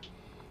fact.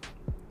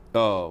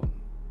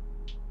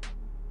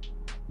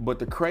 But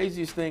the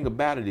craziest thing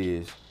about it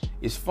is,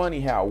 it's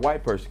funny how a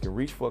white person can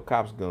reach for a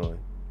cop's gun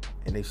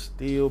and they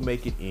still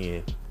make it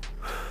in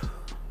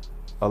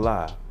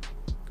alive.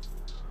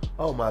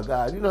 Oh my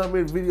God. You know how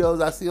many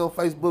videos I see on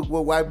Facebook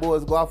where white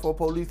boys go out for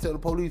police, tell the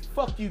police,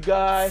 fuck you,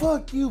 guy.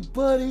 Fuck you,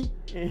 buddy.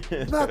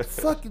 Not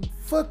fucking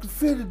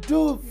finna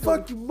do it.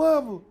 Fuck your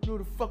mama. You know who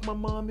the fuck my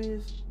mom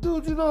is?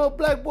 Dude, you know a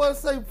black boy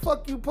say,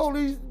 fuck you,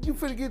 police, you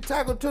finna get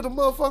tackled to the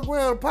motherfucking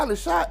ground and probably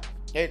shot.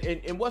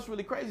 And what's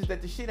really crazy is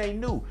that the shit ain't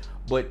new.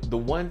 But the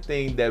one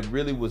thing that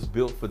really was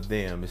built for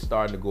them is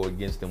starting to go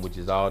against them, which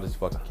is all this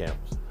fucking cameras.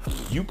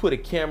 You put a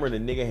camera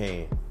in a nigga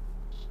hand,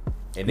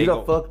 and they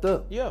done fucked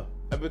up. Yeah,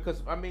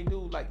 because I mean,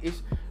 dude, like,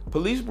 it's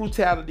police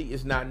brutality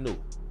is not new.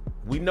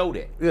 We know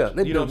that. Yeah,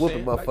 they've been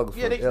whooping motherfuckers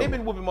forever. Yeah, they've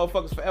been whooping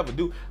motherfuckers forever,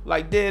 dude.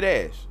 Like, dead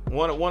ass.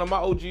 One of my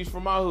OGs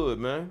from my hood,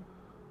 man,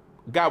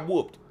 got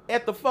whooped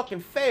at the fucking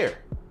fair.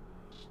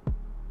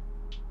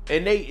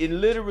 And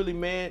literally,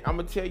 man, I'm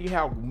gonna tell you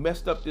how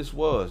messed up this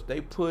was.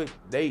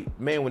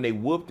 When they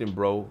whooped him,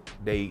 bro,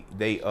 they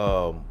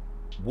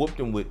whooped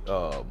him with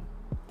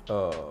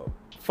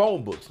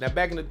phone books. Now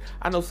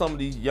I know some of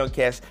these young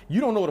cats,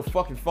 you don't know what a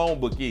fucking phone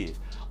book is.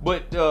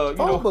 But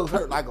phone books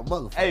hurt like a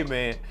motherfucker. Hey,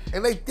 man.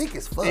 And they thick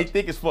as fuck. They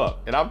thick as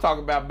fuck. And I'm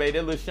talking about, man,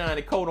 that little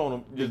shiny coat on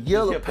them. The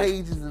yellow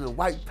pages and the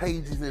white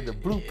pages and the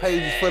blue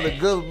pages for the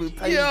government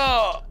pages.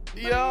 Yeah.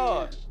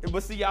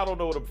 But see, y'all don't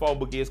know what a phone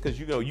book is because,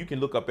 you know, you can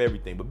look up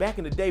everything. But back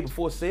in the day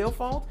before cell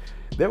phones,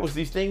 there was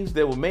these things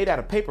that were made out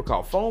of paper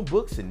called phone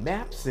books and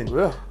maps and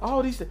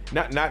all these things.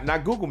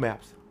 Not Google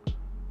Maps.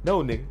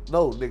 No, nigga.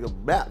 No, nigga,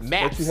 maps.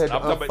 Maps. That you had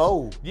to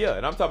unfold. Yeah,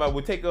 and I'm talking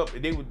about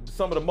they were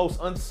some of the most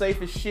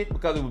unsafest shit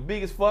because it was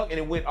big as fuck and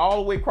it went all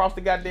the way across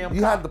the goddamn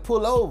You had to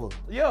pull over.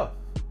 Yeah.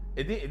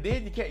 And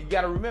then you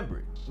gotta remember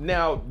it.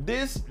 Now,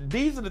 these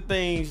are the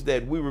things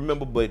that we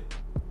remember, but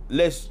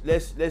let's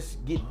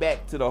get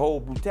back to the whole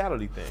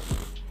brutality thing.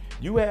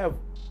 You have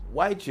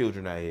white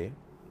children out here.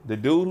 The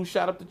dude who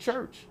shot up the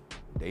church,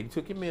 they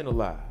took him in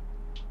alive.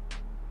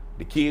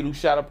 The kid who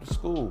shot up the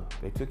school,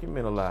 they took him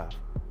in alive.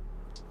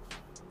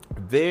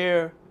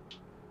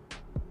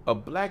 A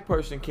black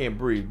person can't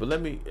breathe, but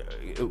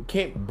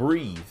can't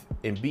breathe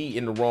and be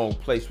in the wrong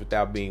place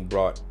without being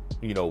brought,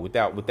 you know,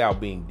 without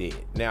being dead.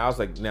 Now I was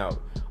like, now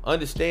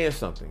understand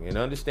something and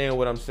understand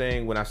what I'm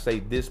saying when I say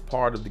this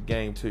part of the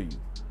game to you.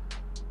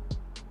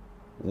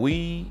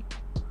 When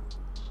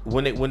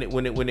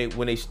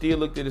they still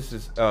looked at us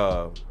as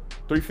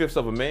 3/5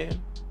 of a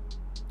man,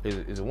 is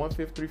it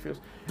 1/5, 3/5?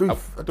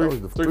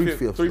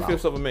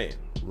 3/5 of a man.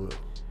 Yeah.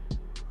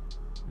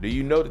 Do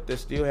you know that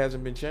still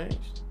hasn't been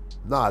changed?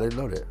 No, I didn't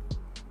know that.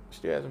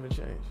 Still hasn't been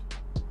changed.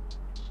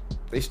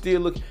 They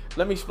still look.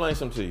 Let me explain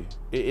something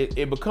to you.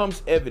 It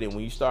becomes evident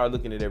when you start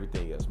looking at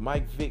everything else.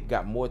 Mike Vick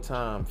got more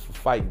time for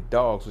fighting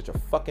dogs, which are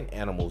fucking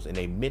animals, and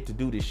they meant to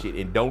do this shit.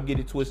 And don't get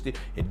it twisted,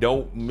 and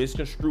don't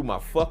misconstrue my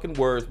fucking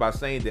words by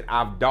saying that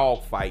I've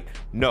dog fight.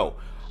 No.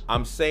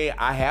 I'm saying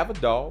I have a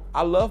dog.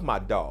 I love my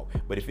dog.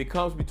 But if it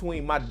comes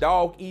between my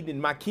dog eating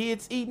and my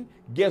kids eating,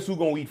 guess who's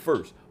gonna eat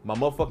first? My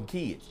motherfucking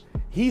kids.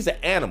 He's an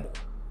animal.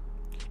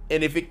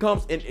 And if it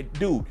comes,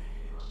 dude,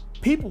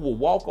 people will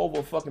walk over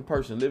a fucking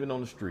person living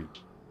on the street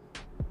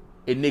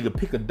and nigga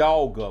pick a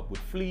dog up with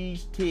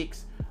fleas,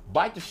 ticks,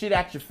 bite the shit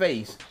out your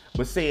face,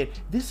 but saying,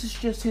 this is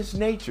just his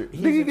nature.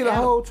 Nigga, you get a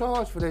whole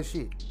charge for that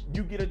shit.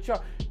 You get a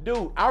charge.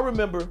 Dude, I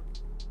remember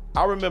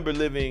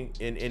living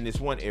in this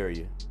one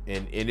area,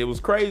 and it was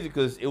crazy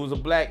because it was a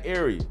black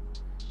area.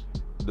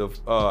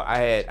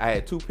 I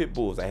had 2 pit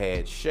bulls. I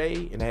had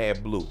Shay and I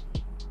had Blue.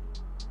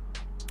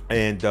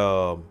 And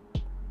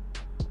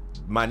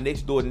my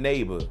next door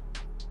neighbor,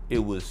 it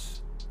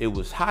was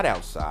hot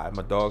outside.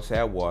 My dogs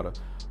had water,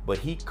 but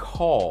he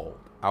called.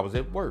 I was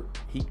at work.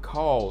 He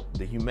called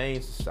the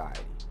Humane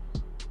Society.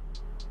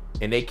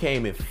 And they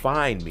came and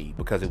fined me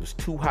because it was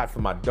too hot for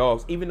my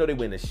dogs, even though they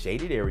were in a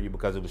shaded area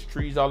because it was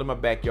trees all in my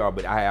backyard,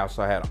 but I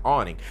also had an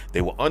awning.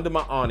 They were under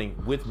my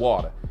awning with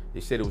water.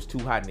 They said it was too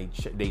hot and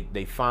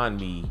they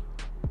fined me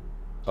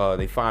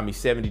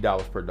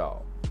 $70 per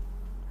dog.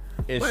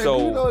 And Man, so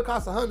do you know it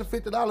costs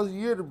 $150 a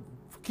year to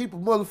keep a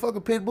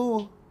motherfucking pit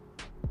bull?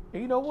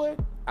 you know what?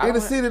 In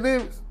the city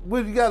limits,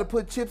 where you gotta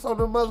put chips on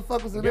them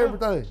motherfuckers and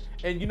everything.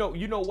 And you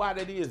know why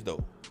that is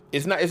though?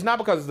 It's not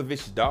because it's a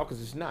vicious dog,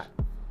 because it's not.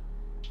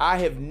 I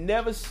have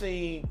never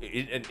seen,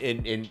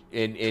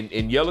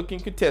 and Yellow can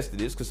contest to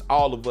this, because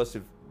all of us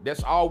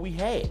that's all we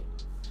had.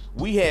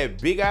 We had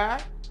Big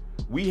Eye,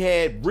 we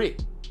had Rick,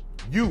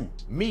 you,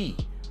 me,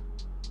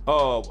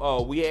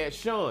 we had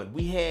Sean,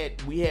 we had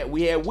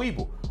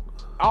Weeble.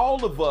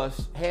 All of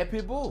us had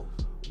pit bulls.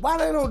 Why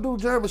they don't do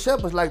German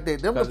Shepherds like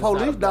that? Them the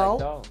police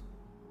dog.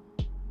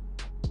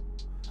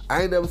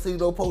 I ain't never seen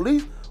no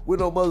police with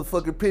no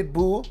motherfucking pit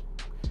bull.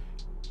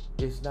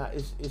 It's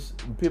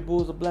pit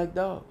bulls are black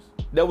dogs.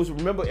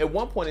 Remember, at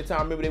one point in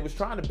time, they was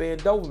trying to ban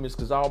Dobermans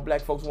because all black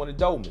folks wanted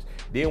Dobermans.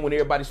 Then when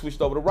everybody switched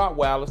over to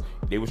Rottweilers,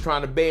 they was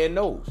trying to ban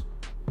those.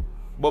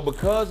 But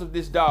because of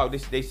this dog,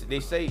 they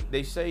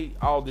say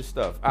all this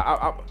stuff.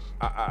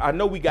 I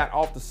know we got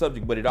off the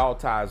subject, but it all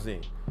ties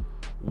in.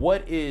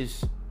 What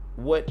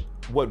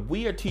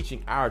we are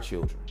teaching our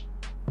children,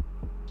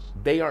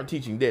 they aren't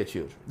teaching their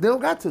children. They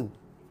don't got to.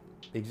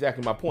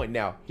 Exactly my point.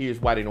 Now, here's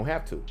why they don't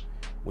have to.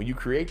 When you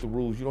create the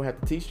rules, you don't have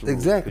to teach the rules.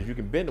 Exactly. Because you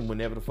can bend them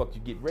whenever the fuck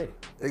you get ready.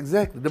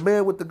 Exactly. The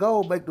man with the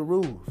goal make the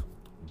rules.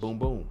 Boom,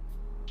 boom.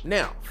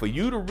 Now, for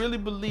you to really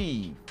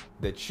believe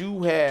that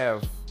you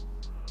have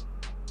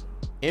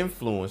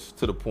influence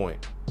to the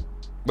point,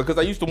 because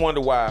I used to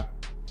wonder why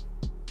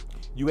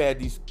you had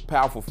these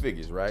powerful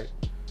figures, right?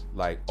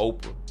 Like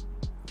Oprah,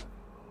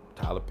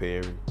 Tyler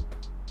Perry,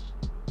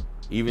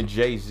 even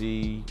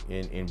Jay-Z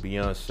and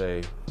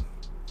Beyonce.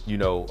 You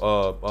know,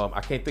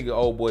 I can't think of the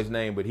old boy's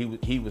name, but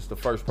he was the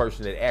first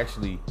person that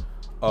actually,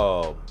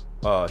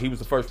 he was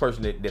the first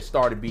person that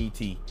started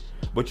BET.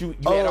 But you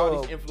had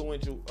all these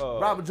influential.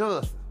 Robert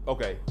Johnson.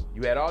 Okay,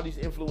 you had all these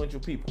influential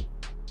people,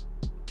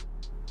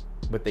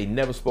 but they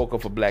never spoke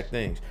up for black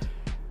things.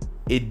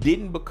 It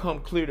didn't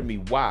become clear to me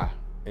why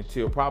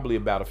until probably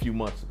about a few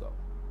months ago.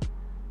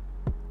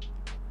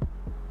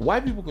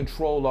 White people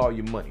control all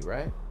your money,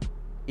 right?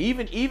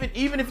 Even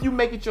if you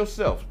make it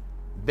yourself,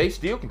 they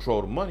still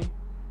control the money.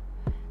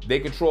 They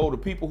control the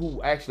people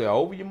who actually are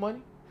over your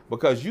money,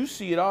 because you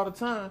see it all the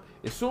time.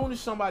 As soon as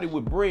somebody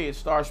with bread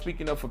starts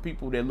speaking up for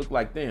people that look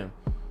like them,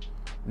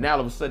 now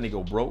all of a sudden they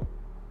go broke.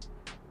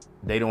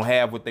 They don't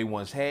have what they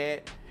once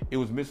had. It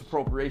was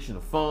misappropriation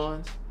of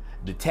funds.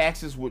 The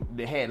taxes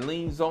they had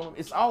liens on them.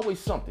 It's always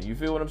something. You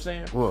feel what I'm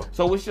saying? Well,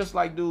 so it's just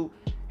like, dude,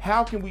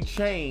 how can we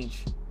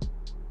change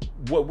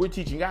what we're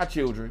teaching our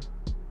children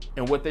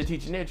and what they're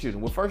teaching their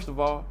children? Well, first of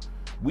all,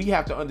 we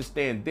have to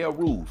understand their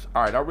rules.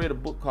 All right, I read a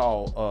book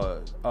called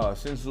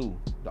Sun Tzu,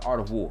 The Art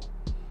of War.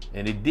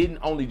 And it didn't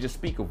only just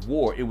speak of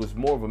war, it was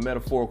more of a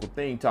metaphorical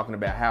thing talking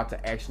about how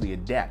to actually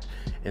adapt.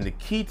 And the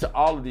key to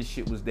all of this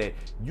shit was that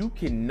you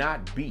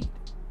cannot beat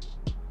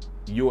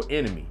your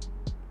enemy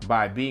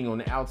by being on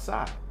the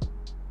outside.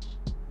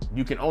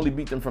 You can only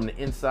beat them from the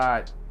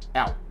inside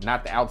out,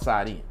 not the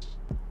outside in.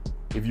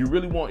 If you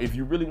really want,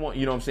 you know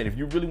what I'm saying? If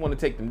you really want to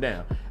take them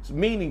down, it's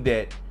meaning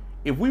that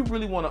if we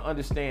really want to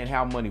understand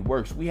how money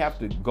works, we have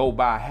to go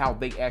by how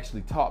they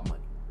actually taught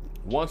money.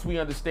 Once we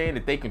understand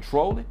that they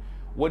control it,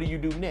 what do you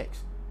do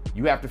next?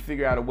 You have to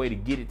figure out a way to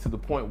get it to the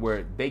point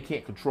where they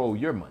can't control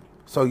your money.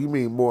 So you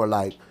mean more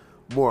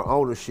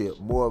ownership,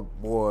 more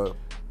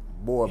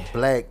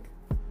black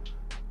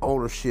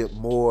ownership,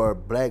 more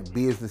black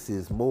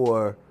businesses,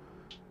 more.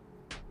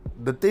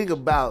 The thing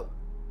about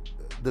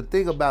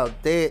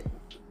that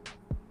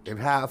and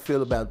how I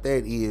feel about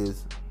that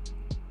is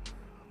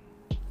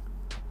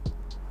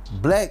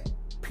black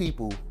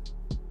people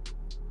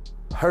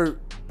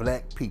hurt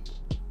black people.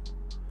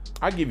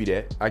 I give you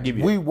that.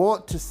 We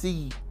want to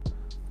see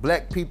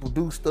black people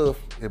do stuff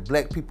and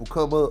black people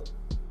come up,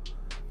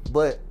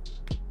 but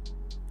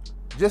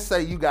just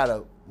say you got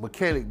a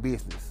mechanic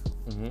business,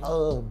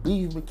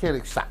 B's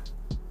Mechanic Shop.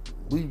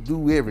 We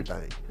do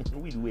everything.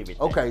 We do everything.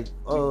 Okay.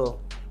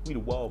 We the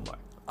Walmart.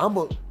 I'm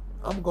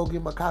gonna go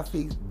get my car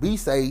fixed. B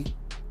say,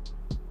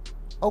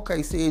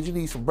 okay, said you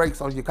need some brakes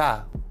on your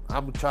car.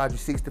 I'm gonna charge you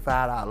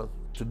 $65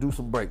 to do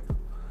some brakes.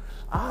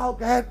 Oh,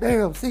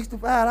 goddamn,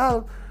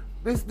 $65.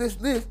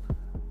 This.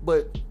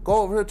 But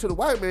go over here to the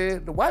white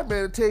man. The white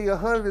man will tell you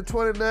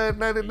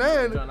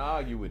 $129.99. Trying to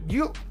argue with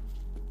you.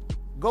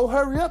 Go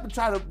hurry up and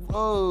try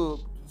to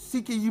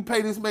see can you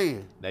pay this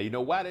man. Now you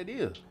know why that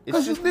is.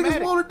 Because these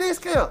niggas want a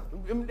discount.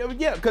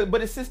 Yeah,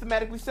 but it's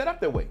systematically set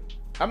up that way.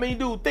 I mean,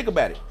 dude, think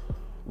about it.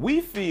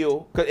 we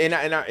feel,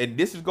 and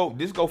this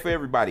go for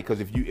everybody,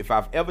 because if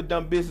I've ever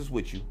done business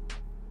with you,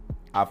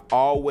 I've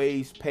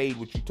always paid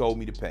what you told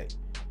me to pay.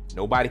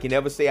 Nobody can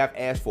ever say I've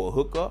asked for a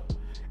hookup.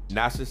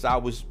 Not since I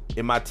was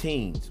in my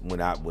teens, when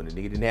a nigga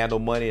didn't have no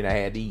money and I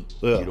had to eat.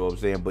 Yeah. You know what I'm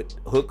saying? But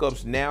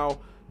hookups now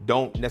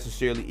don't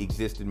necessarily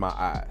exist in my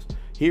eyes.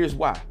 Here's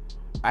why.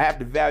 I have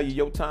to value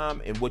your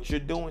time and what you're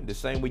doing the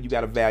same way you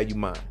gotta value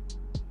mine.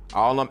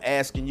 All I'm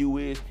asking you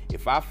is,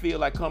 if I feel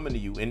like coming to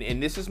you,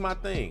 and this is my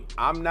thing,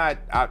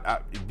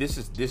 this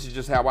is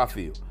just how I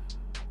feel.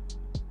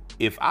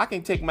 If I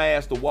can take my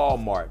ass to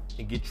Walmart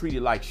and get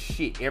treated like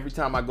shit every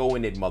time I go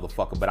in that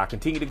motherfucker, but I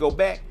continue to go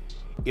back,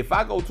 if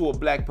I go to a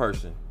black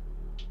person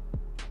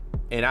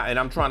and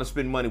I'm trying to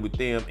spend money with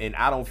them and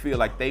I don't feel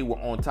like they were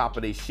on top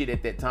of their shit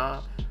at that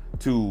time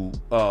to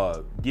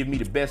give me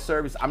the best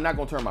service, I'm not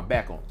gonna turn my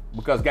back on them.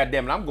 Because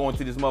goddamn it, I'm going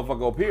to this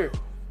motherfucker up here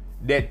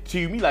that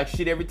treat me like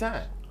shit every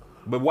time.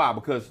 But why?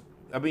 Because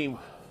I mean,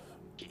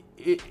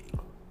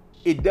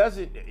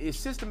 it's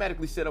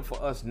systematically set up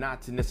for us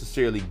not to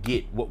necessarily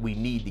get what we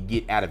need to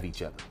get out of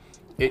each other.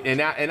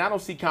 And I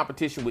don't see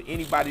competition with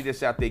anybody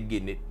that's out there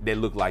getting it that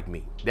look like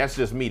me. That's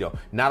just me though.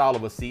 Not all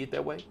of us see it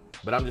that way,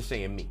 but I'm just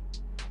saying me.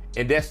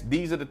 And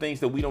these are the things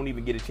that we don't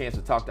even get a chance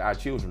to talk to our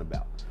children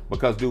about.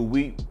 Because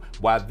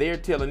while they're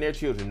telling their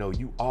children, no,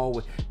 you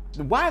always,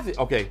 why is it,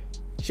 okay,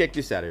 check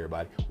this out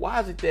everybody. Why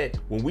is it that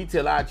when we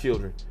tell our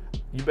children,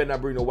 you better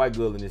not bring no white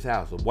girl in this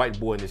house or white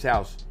boy in this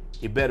house,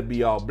 it better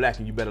be all black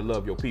and you better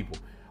love your people.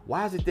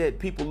 Why is it that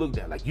people look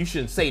down, like you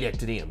shouldn't say that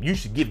to them, you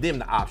should give them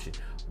the option,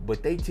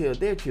 but they tell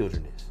their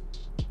children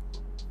this?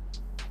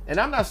 And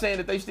I'm not saying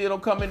that they still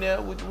don't come in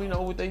there with,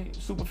 with they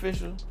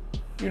superficial,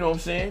 you know what I'm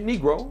saying,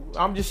 Negro.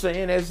 I'm just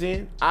saying, as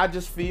in, I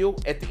just feel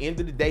at the end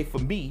of the day, for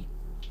me,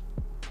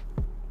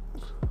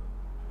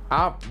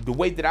 the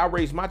way that I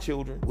raise my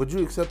children. Would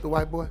you accept the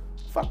white boy?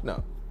 Fuck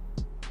no.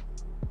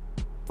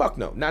 Fuck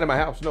no. Not in my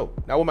house, no.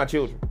 Not with my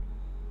children.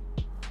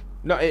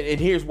 No,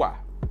 and here's why.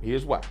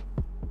 Here's why.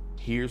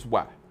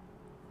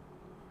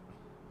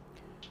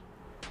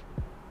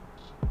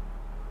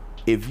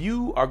 If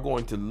you are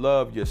going to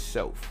love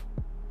yourself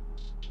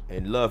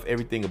and love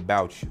everything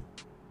about you,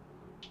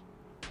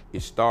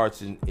 it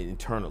starts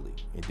internally,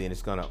 and then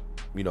it's gonna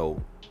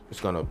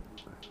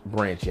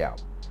branch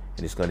out,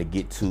 and it's gonna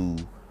get to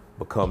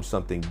become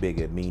something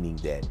bigger, meaning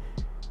that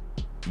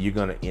you're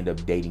gonna end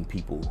up dating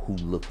people who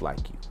look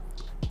like you.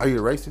 Are you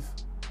a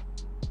racist?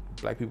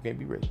 Black people can't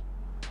be racist.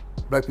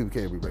 Black people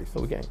can't be racist.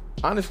 No, we can't.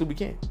 Honestly, we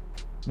can't.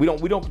 We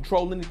don't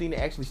control anything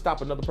to actually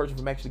stop another person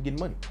from actually getting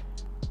money.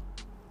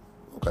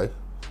 Okay,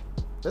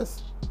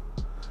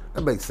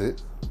 that makes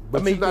sense.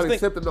 But you're not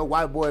accepting no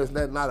white boy is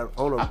not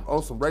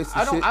on some racist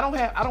shit.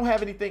 I don't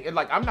have anything,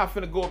 like I'm not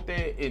finna go up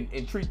there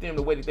and treat them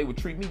the way that they would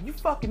treat me. You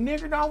fucking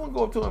nigger, no, I wouldn't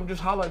go up to them and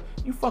just holler,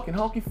 you fucking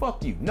honky,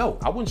 fuck you. No,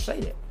 I wouldn't say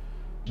that.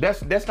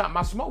 That's not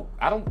my smoke.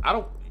 I don't.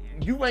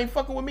 You ain't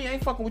fucking with me, I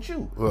ain't fucking with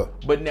you.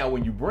 But now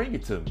when you bring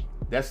it to me,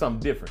 that's something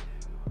different.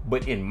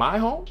 But in my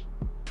home,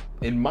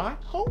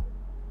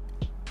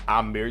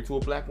 I'm married to a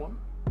black woman.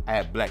 I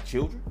have black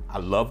children. I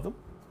love them.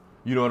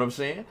 You know what I'm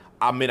saying?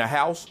 I'm in a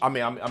house. I'm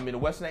in a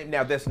West Name.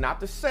 Now that's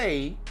not to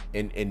say,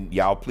 and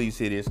y'all please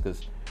hear this,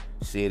 because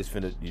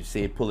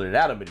Sid pulling it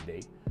out of me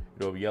today.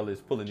 You know, Yella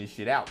is pulling this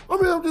shit out. I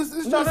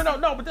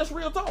mean, No, but that's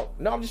real talk.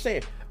 No, I'm just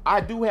saying,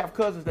 I do have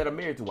cousins that are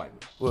married to white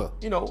men. Well,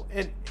 you know,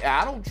 and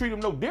I don't treat them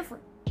no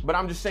different. But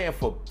I'm just saying,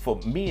 for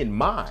me and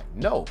mine,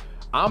 no.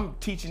 I'm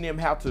teaching them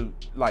how to,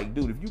 like,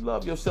 dude, if you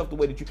love yourself the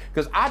way that you,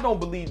 because I don't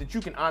believe that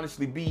you can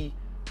honestly be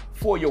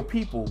for your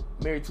people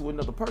married to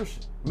another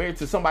person, married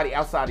to somebody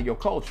outside of your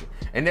culture.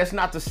 And that's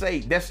not to say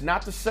that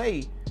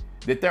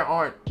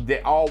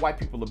all white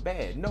people are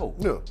bad. No.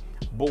 Yeah.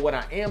 But what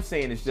I am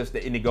saying is just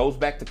that, and it goes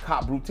back to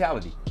cop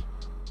brutality.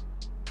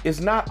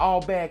 It's not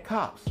all bad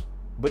cops,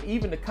 but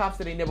even the cops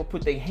that ain't never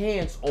put their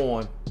hands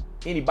on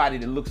anybody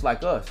that looks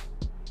like us,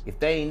 if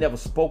they ain't never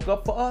spoke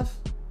up for us,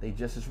 they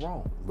just as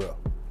wrong. Bro.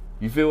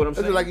 You feel what I'm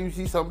saying? It's like if you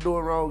see something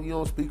doing wrong, you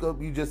don't speak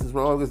up, you just as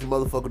wrong as the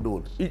motherfucker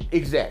doing it.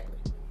 Exactly.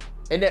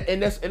 And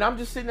I'm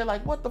just sitting there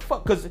like, what the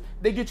fuck? Because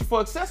they get you for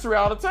accessory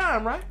all the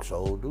time, right?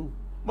 So do.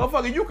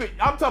 Motherfucker,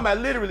 I'm talking about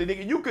literally,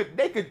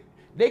 nigga,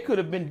 they could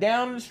have been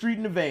down in the street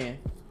in the van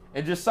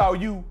and just saw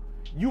you,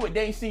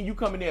 they ain't seen you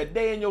coming there a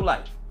day in your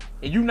life.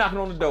 And you knocking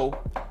on the door.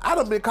 I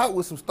done been caught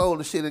with some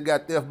stolen shit and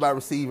got theft by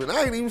receiving.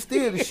 I ain't even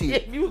steal the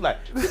shit. You was like,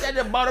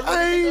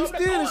 I ain't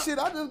steal the shit.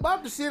 I just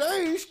bought the shit. I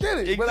ain't steal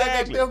it. Exactly. But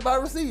I got theft by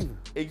receiving.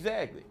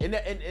 Exactly.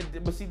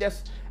 But see,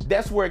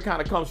 that's where it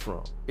kind of comes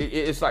from.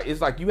 It's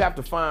like you have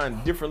to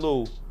find different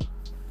little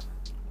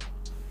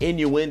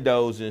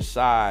innuendos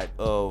inside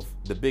of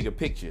the bigger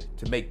picture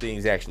to make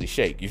things actually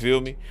shake. You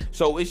feel me?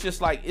 So it's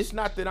just like, it's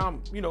not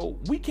that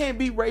we can't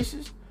be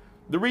racist.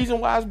 The reason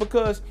why is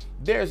because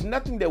there's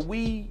nothing that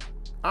we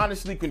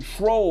honestly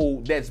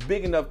control that's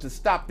big enough to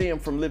stop them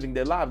from living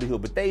their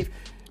livelihood. But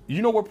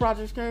you know where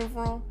projects came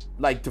from?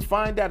 Like, to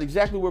find out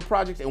exactly where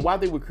projects and why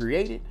they were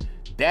created,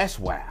 that's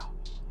wow.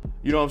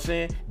 You know what I'm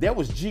saying? There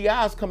was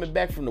GIs coming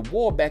back from the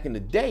war back in the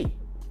day.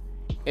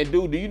 And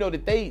dude, do you know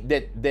that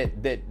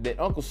that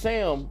Uncle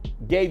Sam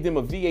gave them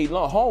a VA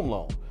home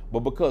loan, but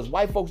because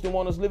white folks didn't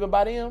want us living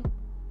by them,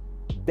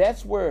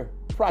 that's where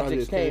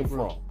projects came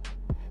from.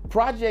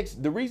 Projects,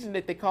 the reason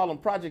that they call them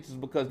projects is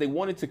because they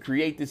wanted to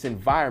create this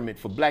environment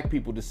for black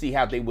people to see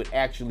how they would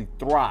actually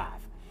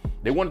thrive.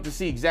 They wanted to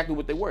see exactly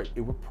what they were.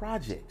 It were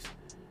projects.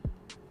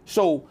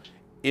 So,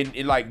 in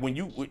like when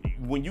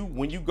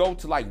you go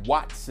to like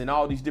Watts and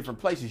all these different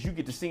places, you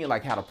get to seeing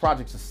like how the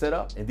projects are set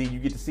up, and then you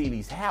get to see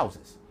these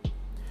houses.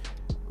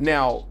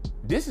 Now,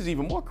 this is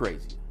even more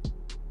crazy.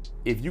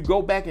 If you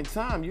go back in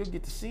time, you'll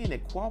get to seeing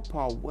that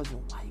Quapaw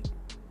wasn't white.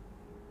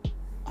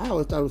 I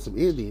always thought it was some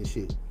Indian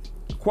shit.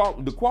 The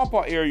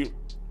Quapaw area,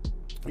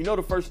 you know,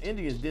 the first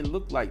Indians didn't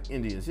look like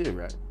Indians here,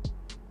 right?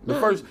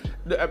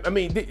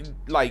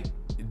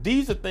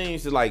 These are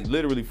things that, like,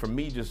 literally for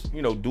me, just,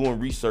 you know, doing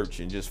research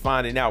and just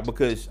finding out,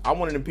 because I'm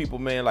one of them people,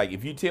 man, like,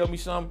 if you tell me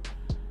something,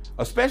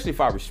 especially if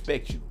I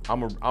respect you,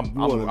 I'm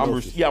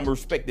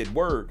respect that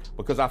word,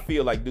 because I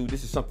feel like, dude,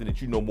 this is something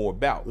that you know more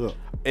about. Yeah.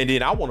 And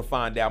then I want to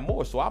find out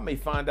more, so I may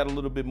find out a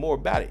little bit more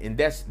about it. And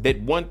that's that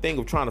one thing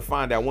of trying to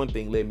find out one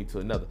thing led me to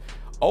another.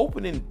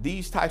 Opening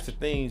these types of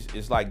things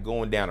is like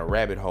going down a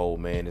rabbit hole,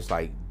 man. It's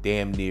like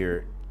damn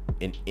near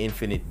an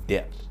infinite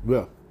depth.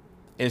 Yeah.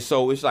 And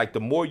so it's like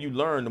the more you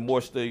learn, the more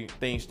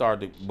things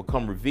start to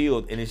become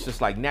revealed. And it's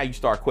just like now you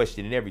start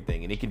questioning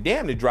everything. And it can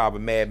damn near drive a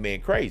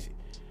madman crazy.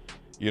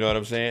 You know what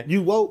I'm saying?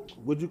 You woke?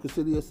 Would you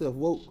consider yourself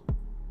woke?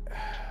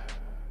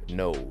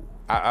 No.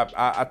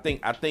 I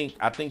think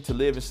to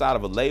live inside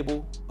of a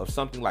label of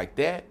something like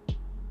that,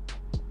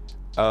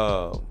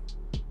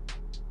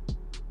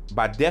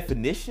 by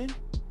definition,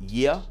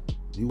 yeah.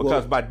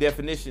 Because by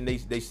definition,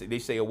 they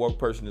say a woke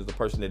person is the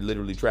person that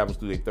literally travels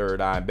through their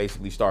third eye and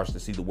basically starts to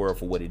see the world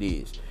for what it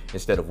is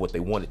instead of what they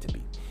want it to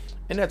be.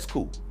 And that's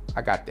cool.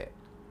 I got that.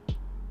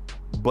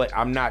 But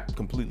I'm not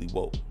completely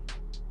woke,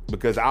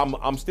 because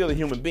I'm still a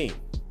human being.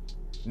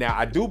 Now,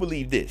 I do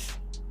believe this.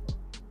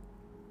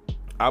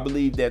 I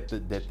believe that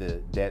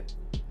that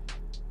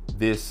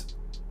this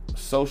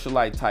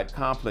socialite type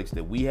complex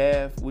that we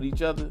have with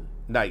each other,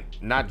 like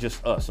not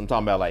just us, I'm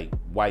talking about like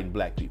white and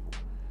black people.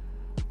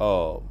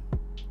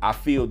 I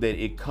feel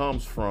that it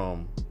comes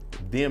from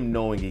them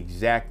knowing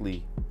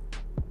exactly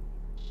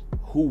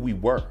who we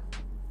were,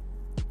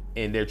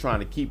 and they're trying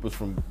to keep us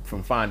from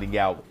finding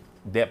out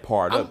that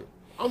part of it.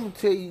 I'm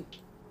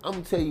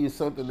gonna tell you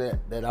something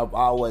that I've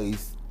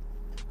always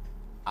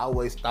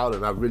thought,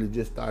 and I really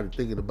just started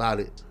thinking about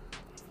it.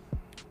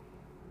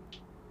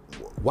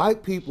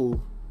 White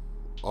people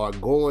are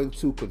going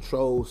to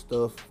control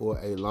stuff for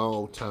a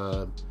long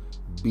time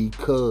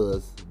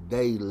because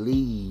they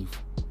leave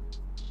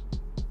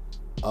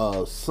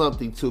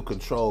something to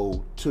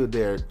control to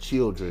their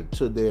children,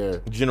 to their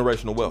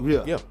generational wealth.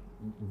 Yeah.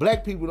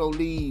 Black people don't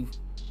leave.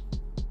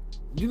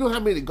 You know how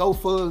many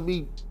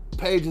GoFundMe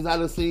pages I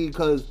done seen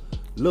because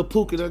Lil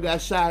Pookie done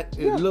got shot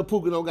and Lil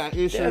Pookie done got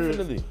insurance.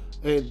 Definitely.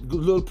 And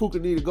Lil Pookie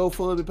need a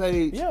GoFundMe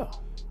page. Yeah.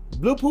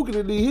 Lil Pookie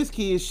done need his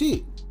kids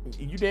shit.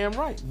 You damn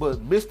right. But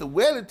Mr.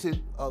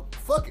 Wellington,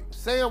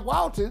 Sam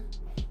Walton.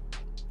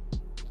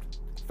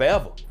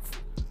 Forever.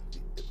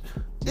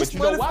 But you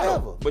know why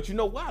though? But you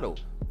know why though?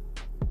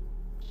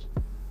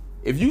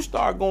 If you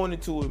start going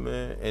into it,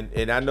 man,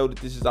 and I know that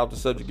this is off the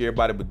subject,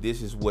 everybody, but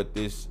this is what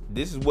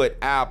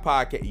our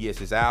podcast. Yes,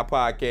 it's our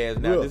podcast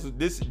now. Yeah.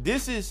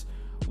 This is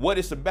what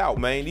it's about,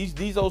 man.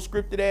 These old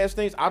scripted ass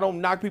things. I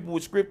don't knock people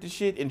with scripted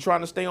shit and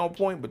trying to stay on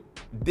point, but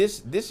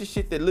this is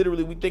shit that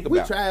literally we think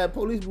about. We tried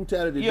police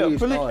brutality. Yeah,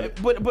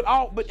 but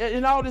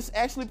all this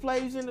actually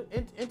plays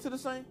into the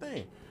same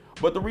thing.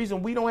 But the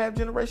reason we don't have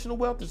generational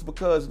wealth is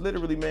because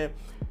literally, man,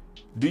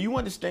 do you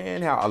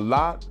understand how a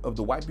lot of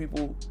the white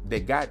people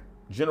that got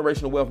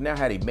generational wealth now,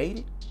 how they made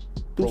it?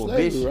 Through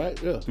slavery,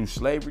 right? Yeah. Through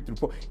slavery,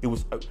 it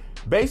was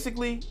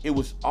basically it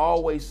was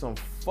always some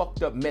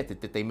fucked up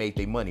method that they made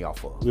their money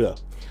off of. Yeah.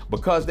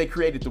 Because they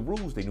created the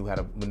rules, they knew how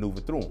to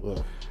maneuver through them.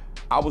 Yeah.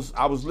 I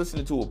was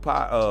listening to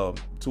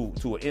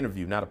to an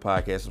interview, not a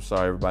podcast. I'm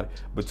sorry, everybody,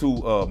 but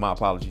my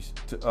apologies,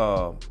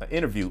 to an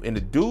interview, and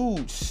the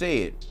dude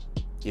said,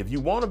 if you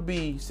want to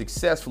be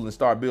successful and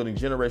start building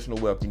generational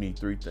wealth, you need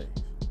 3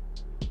 things.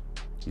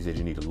 He said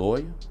you need a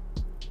lawyer.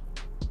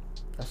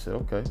 I said,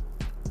 okay.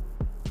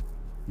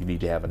 You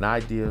need to have an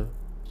idea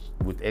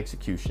with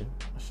execution.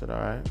 I said, all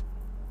right.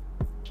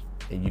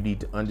 And you need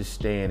to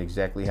understand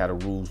exactly how the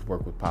rules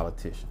work with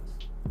politicians.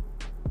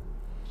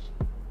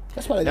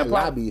 That's why they got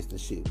lobbyists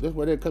and shit. That's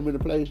where they come into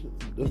play.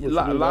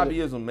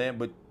 Lobbyism, man.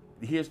 But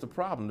here's the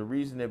problem. The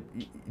reason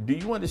that, do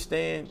you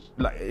understand?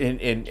 Like,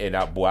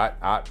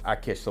 I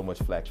catch so much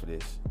flack for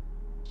this.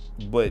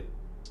 But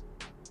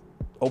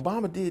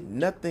Obama did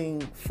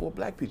nothing for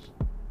black people.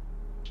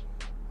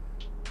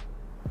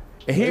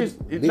 And here's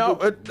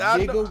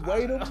nigga,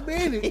 wait a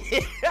minute.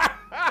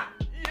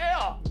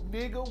 Yeah.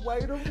 Nigga,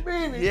 wait a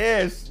minute.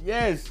 Yes.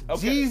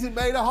 Okay. Jeezy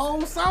made a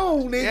whole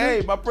song, nigga.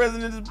 Hey, my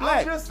president is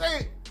black. I'm just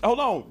saying. Hold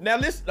on. Now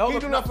listen. He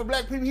do enough for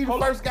black people. He the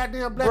first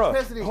goddamn black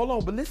president. Hold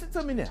on, but listen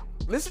to me now.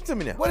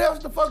 What else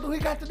the fuck do he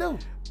got to do?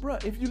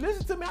 Bruh, if you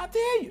listen to me, I'll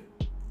tell you.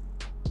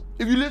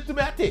 If you listen to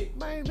me, I tell you.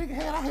 Man, nigga,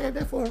 I had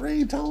that for a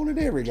ringtone and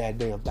every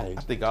goddamn thing.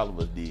 I think all of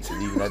us did, 'cause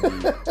even I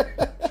did.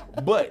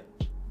 But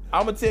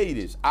I'm gonna tell you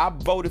this: I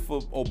voted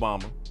for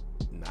Obama,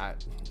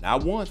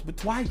 not once, but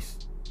twice.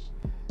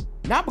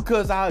 Not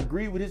because I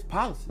agree with his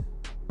policies,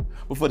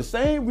 but for the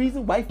same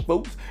reason white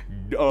folks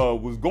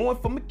was going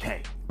for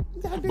McCain.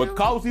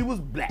 Because he was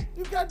black.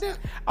 You got that?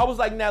 I was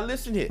like, now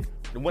listen here.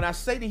 When I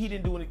say that he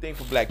didn't do anything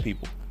for black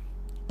people,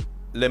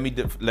 let me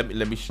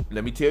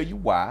tell you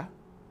why.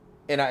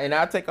 And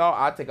I take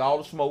all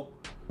the smoke.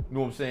 You know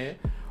what I'm saying?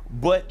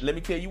 But let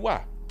me tell you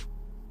why.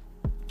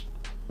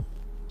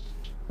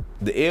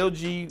 The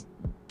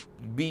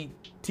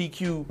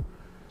LGBTQ,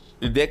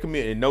 that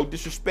community, no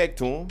disrespect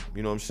to them,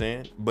 you know what I'm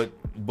saying? But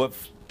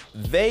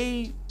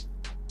they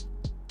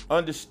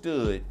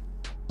understood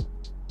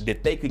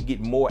that they could get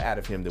more out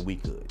of him than we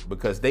could,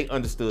 because they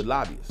understood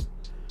lobbyism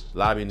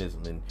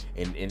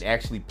and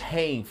actually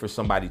paying for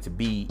somebody to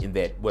be in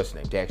that,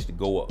 to actually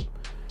go up.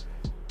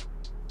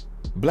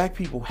 Black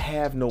people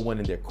have no one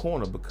in their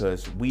corner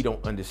because we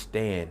don't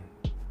understand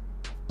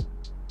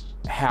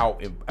how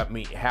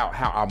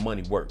our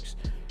money works.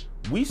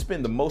 We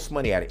spend the most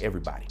money out of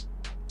everybody.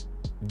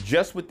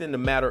 Just within the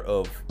matter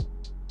of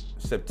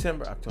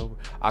September,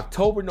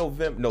 October,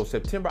 November,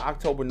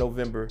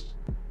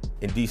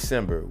 and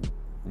December,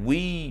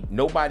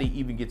 nobody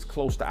even gets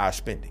close to our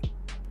spending.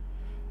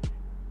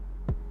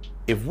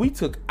 If we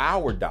took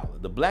our dollar,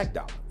 the black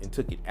dollar, and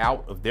took it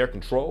out of their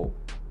control,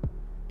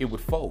 it would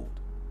fold.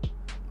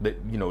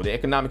 The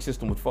economic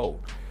system would fold.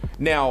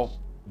 Now,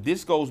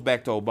 this goes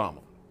back to Obama.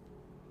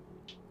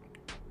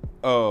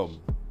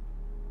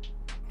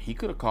 He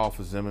could have called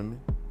for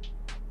Zimmerman.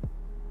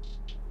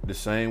 The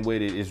same way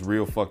that it's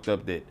real fucked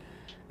up that,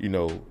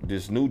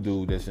 this new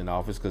dude that's in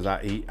office, because I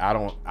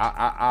don't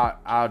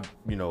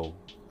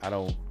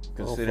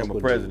consider him a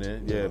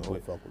president. Yeah,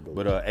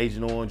 but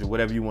Agent Orange or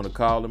whatever you want to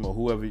call him, or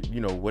whoever,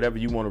 whatever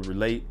you want to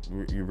relate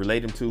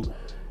him to.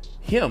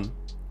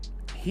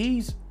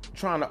 He's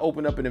trying to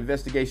open up an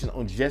investigation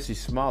on Jussie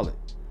Smollett.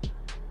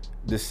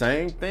 The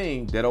same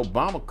thing that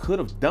Obama could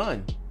have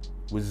done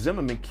with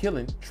Zimmerman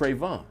killing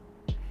Trayvon.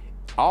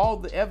 All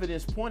the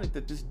evidence pointed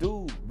that this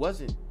dude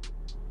wasn't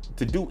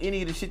to do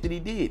any of the shit that he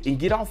did and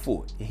get off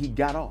for it, and he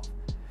got off.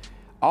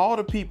 All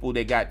the people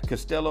that got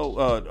Costello,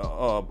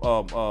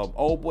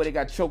 old boy that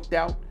got choked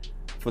out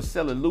for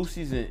selling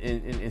Lucy's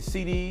and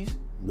CDs,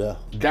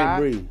 can't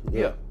breathe.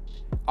 Yeah.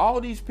 All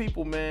these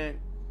people, man,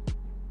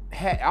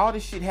 all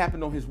this shit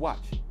happened on his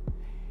watch.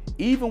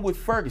 Even with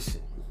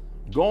Ferguson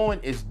going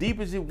as deep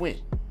as it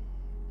went,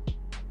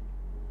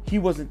 he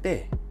wasn't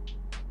there.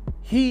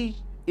 He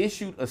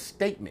issued a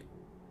statement.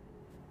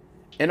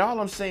 And all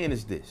I'm saying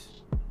is this.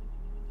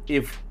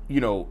 If,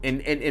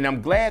 and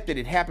I'm glad that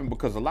it happened,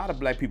 because a lot of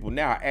black people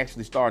now are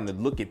actually starting to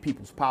look at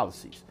people's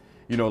policies,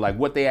 like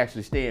what they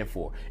actually stand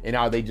for. And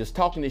are they just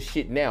talking this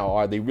shit now,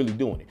 or are they really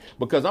doing it?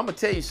 Because I'm gonna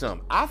tell you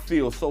something, I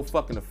feel so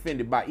fucking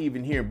offended by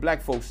even hearing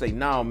black folks say,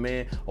 nah,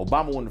 man,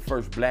 Obama wasn't the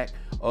first black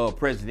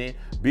president,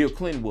 Bill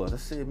Clinton was. I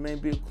said, man,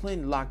 Bill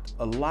Clinton locked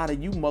a lot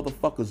of you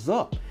motherfuckers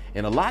up.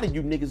 And a lot of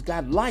you niggas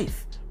got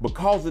life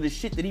because of the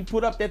shit that he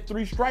put up. That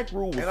 3-strike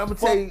rule was And I'm gonna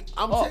tell you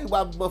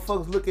why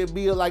motherfuckers look at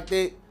Bill like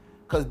that.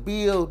 Cause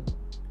Bill,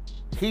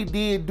 he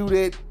did do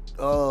that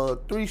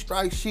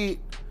 3-strike shit,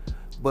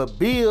 but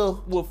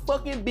Bill was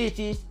fucking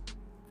bitches.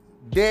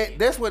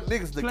 That's what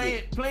niggas look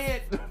at.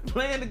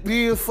 Playing the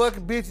Bill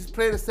fucking bitches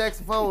playing the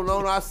saxophone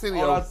on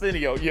Arsenio. On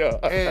Arsenio, yeah.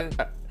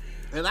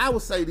 and I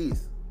would say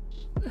this,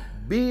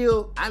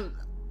 Bill,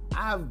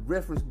 I've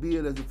referenced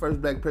Bill as the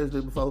first black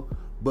president before,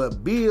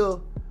 but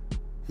Bill,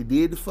 he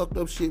did the fucked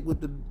up shit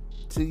with the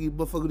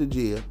motherfucker to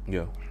jail.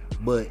 Yeah.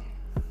 But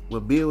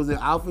when Bill was in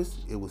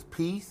office, it was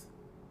peace.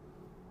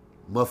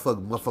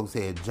 Motherfuckers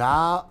had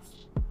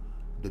jobs.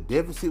 The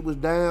deficit was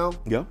down.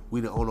 Yeah.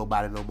 We didn't owe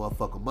nobody no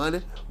motherfucking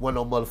money. Wasn't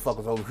no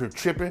motherfuckers over here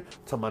tripping,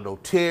 talking about no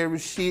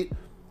terrorist shit.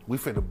 We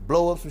finna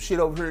blow up some shit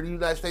over here in the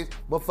United States.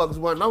 Motherfuckers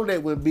wasn't on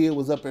that when Bill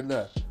was up in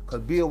there.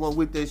 Cause Bill wasn't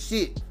with that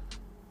shit.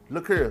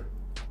 Look here.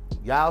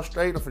 Y'all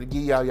straight, I'm finna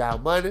give y'all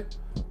money.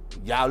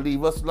 Y'all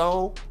leave us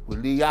alone, we'll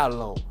leave y'all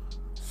alone.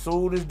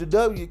 Soon as the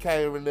W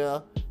came in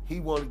there, he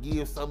wanna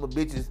give some of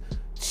bitches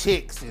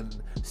checks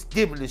and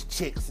stimulus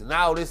checks and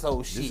all this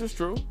old shit. This is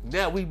true.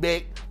 Now we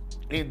back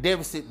in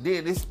deficit.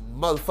 Then this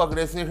motherfucker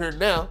that's in here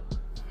now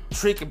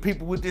tricking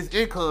people with this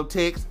income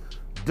tax,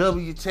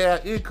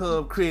 W-child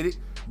income credit.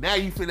 Now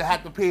you finna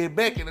have to pay it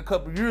back in a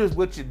couple of years,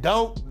 but you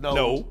don't know.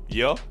 No,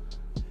 yeah.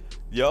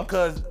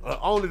 Because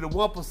only the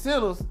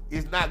 1%ers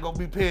is not gonna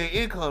be paying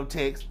income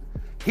tax.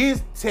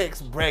 His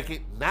tax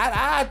bracket, not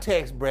our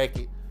tax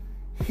bracket,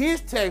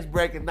 his tax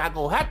bracket not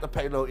gonna have to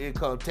pay no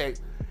income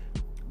tax.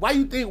 Why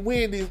you think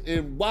Wendy's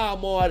and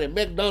Walmart and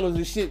McDonald's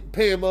and shit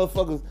paying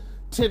motherfuckers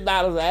 $10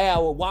 an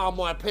hour,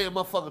 Walmart paying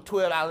motherfuckers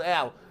 $12 an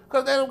hour?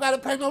 Because they don't got to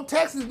pay no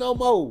taxes no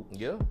more.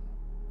 Yeah.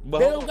 But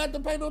they don't got to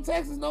pay no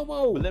taxes no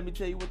more. But let me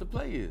tell you what the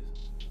play is.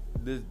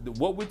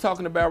 What we're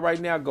talking about right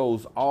now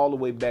goes all the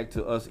way back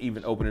to us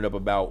even opening up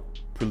about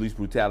police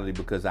brutality,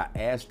 because I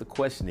asked the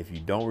question, if you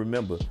don't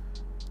remember,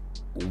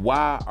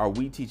 why are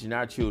we teaching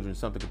our children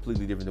something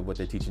completely different than what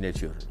they're teaching their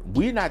children?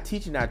 We're not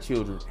teaching our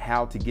children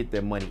how to get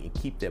their money and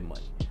keep their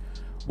money.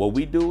 What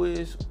we do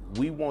is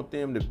we want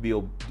them to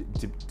build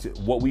to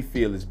what we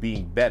feel is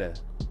being better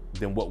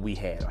than what we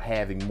had, or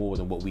having more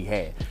than what we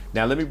had.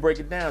 Now, let me break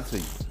it down to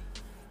you.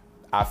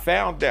 I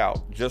found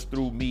out just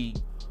through me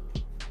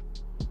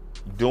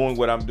doing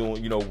what I'm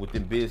doing,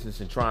 within business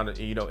and trying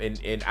to,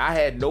 and I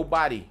had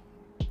nobody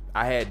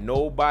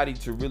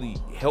to really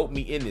help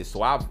me in this.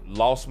 So I've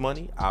lost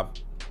money. I've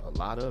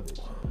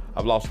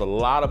lost a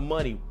lot of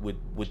money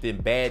within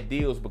bad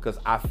deals because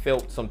I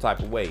felt some type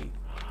of way.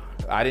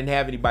 I didn't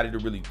have anybody to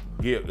really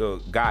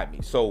guide me.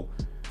 So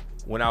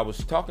when I was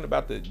talking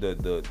about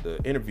the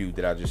interview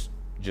that I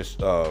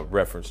just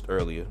referenced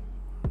earlier,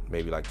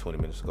 maybe like 20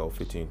 minutes ago,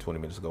 20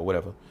 minutes ago,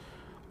 whatever.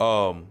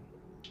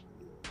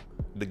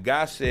 The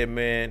guy said,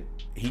 man,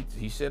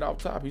 he said off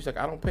top, he's like,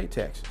 I don't pay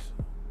taxes.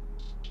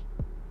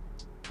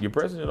 Your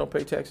president don't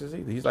pay taxes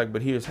either. He's like,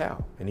 but here's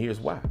how, and here's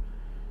why.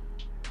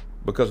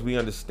 Because we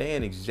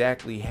understand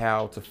exactly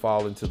how to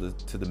fall into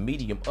the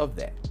medium of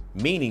that.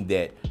 Meaning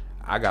that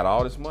I got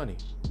all this money,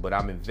 but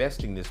I'm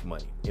investing this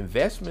money.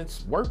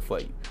 Investments work for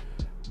you.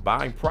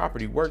 Buying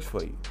property works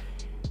for you.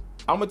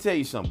 I'm gonna tell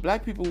you something.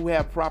 Black people who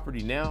have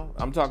property now,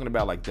 I'm talking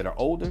about like that are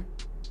older,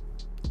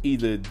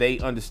 either they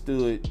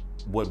understood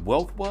what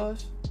wealth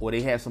was, or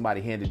they had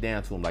somebody hand it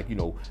down to them, like,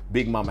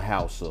 big mama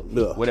house or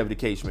whatever the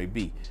case may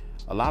be.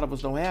 A lot of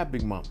us don't have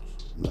big mamas.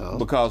 No.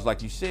 Because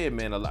like you said,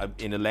 man,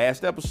 in the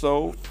last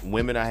episode,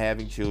 women are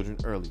having children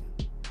earlier.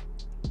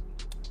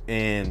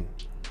 And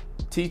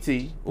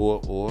TT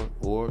or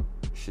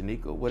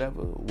Shanika,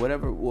 whatever,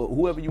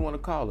 whoever you want to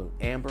call her,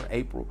 Amber,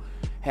 April,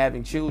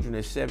 having children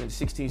at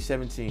 16,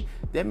 17,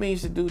 that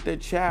means the dude, their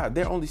child,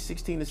 they're only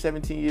 16 to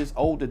 17 years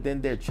older than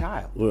their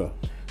child. Yeah.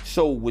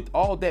 So with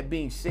all that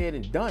being said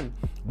and done,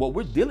 what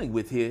we're dealing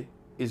with here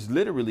is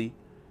literally,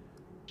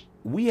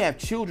 we have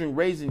children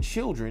raising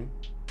children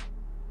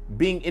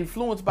being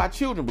influenced by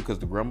children because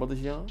the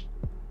grandmother's young,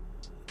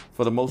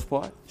 for the most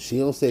part.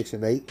 She on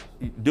Section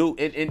 8. Dude,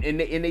 and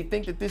they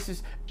think that this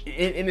is,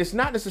 and it's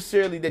not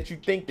necessarily that you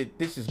think that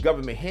this is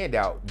government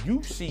handout.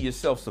 You see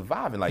yourself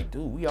surviving, like,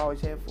 dude, we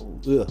always have food.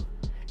 Yeah.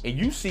 And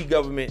you see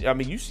government,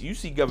 you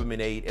see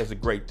government aid as a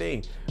great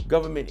thing.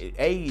 Government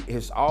aid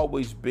has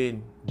always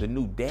been the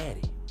new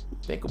daddy.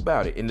 Think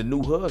about it, and the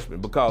new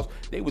husband, because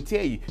they would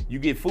tell you, you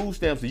get food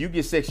stamps or you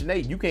get Section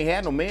 8, you can't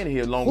have no man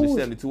here longer than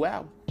 72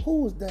 hours.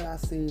 Who was that I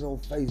seen on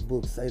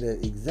Facebook say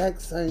that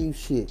exact same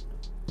shit?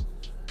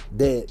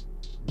 That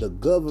the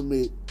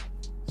government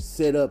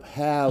set up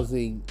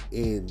housing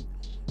and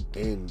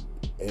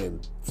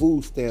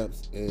food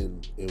stamps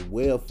and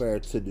welfare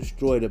to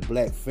destroy the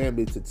black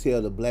family, to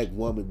tell the black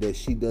woman that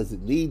she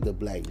doesn't need the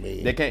black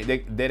man.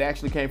 That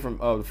actually came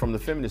from the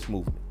feminist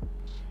movement.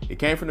 It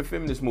came from the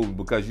feminist movement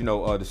because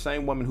the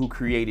same woman who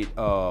created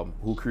child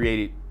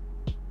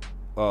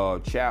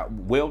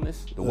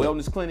wellness, the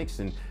wellness clinics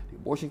and the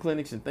abortion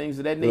clinics and things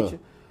of that nature.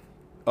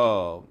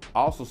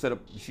 Also set up.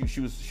 She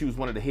was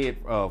one of the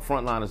head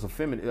frontliners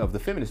of the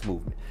feminist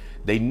movement.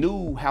 They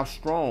knew how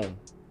strong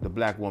the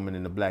black woman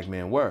and the black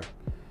man were.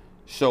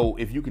 So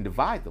if you can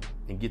divide them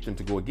and get them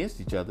to go against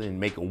each other and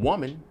make a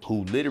woman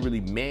who literally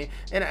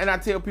and I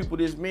tell people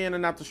this, men are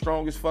not the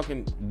strongest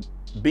fucking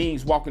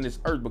beings walking this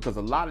earth, because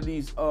a lot of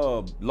these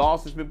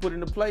laws that's been put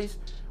into place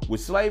with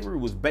slavery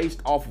was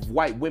based off of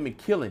white women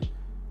killing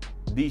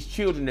these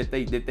children that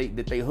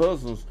they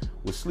husbands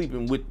was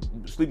sleeping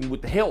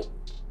with the help.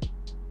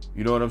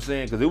 You know what I'm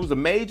saying? Because it was a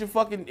major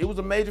fucking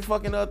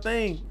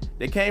thing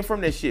that came from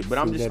that shit. But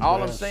I'm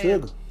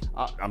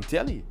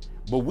telling you.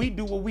 But we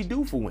do what we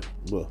do for women.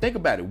 Well, think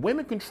about it.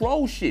 Women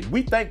control shit.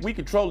 We think we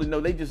control it. No,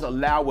 they just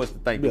allow us to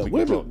think that we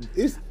control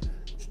it.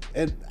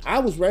 And I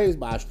was raised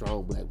by a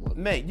strong black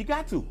woman. Man, you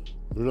got to.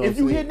 If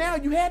you here now,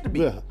 you had to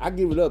be. Yeah, I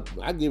give it up.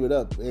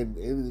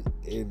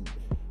 And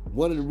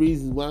one of the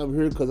reasons why I'm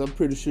here, because I'm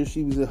pretty sure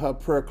she was in her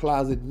prayer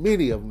closet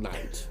many of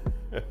nights.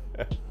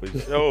 For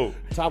sure.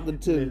 Talking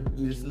to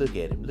just look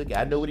at him. Look,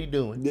 I know what he's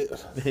doing.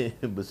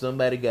 But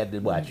somebody got to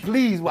watch him.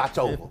 Please watch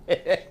over him.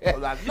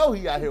 Because I know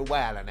he out here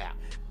wilding out.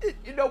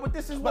 But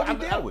this is what we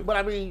deal with. But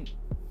I mean,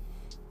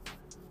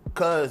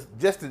 because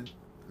just a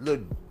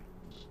little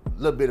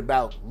bit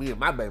about me and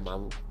my baby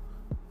mama,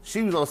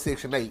 she was on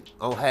Section 8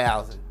 on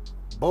housing.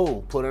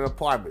 Boom, put in an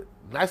apartment.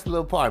 Nice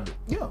little apartment.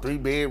 Yeah.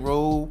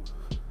 3-bedroom,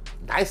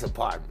 nice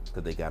apartment.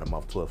 Because they got him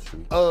off 12th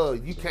Street.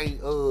 You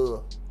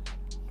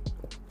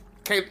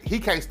he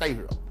can't stay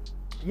here.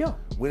 Yeah.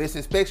 When it's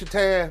inspection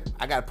time,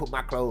 I got to put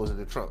my clothes in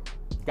the trunk.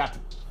 Got to.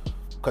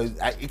 Because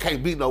it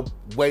can't be no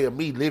way of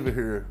me living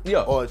here.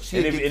 Yeah. Or she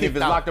if it's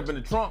locked up in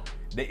the trunk,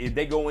 if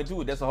they go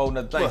into it, that's a whole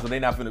nother thing. Yeah. So they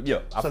not finna.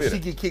 Yeah. So she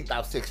get kicked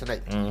out Section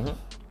 8. Mm-hmm.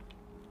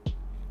 You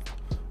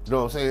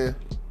know what I'm saying?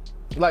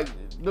 Like,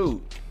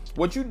 dude,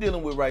 what you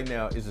dealing with right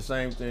now is the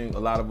same thing a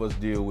lot of us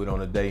deal with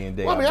on a day in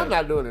day out. Well, I mean, I'm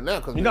not doing it now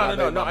because I ain't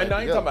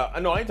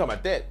talking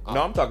about that.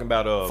 No, I'm talking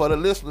about for the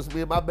listeners,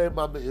 me and my baby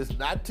mama is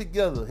not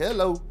together.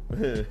 Hello,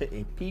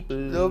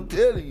 people. I'm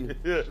telling you.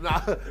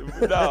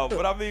 No,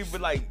 but I mean,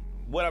 but like,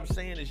 what I'm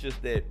saying is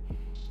just that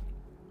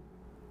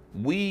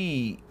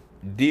we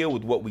deal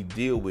with what we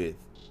deal with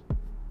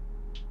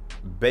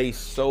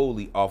based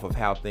solely off of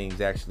how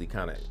things actually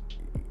kind of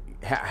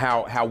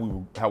how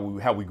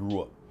we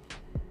grew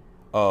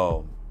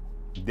up.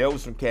 There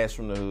was some cats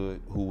from the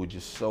hood who were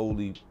just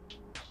solely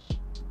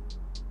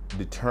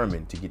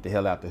determined to get the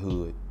hell out the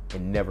hood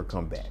and never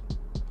come back.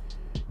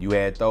 You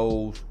had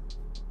those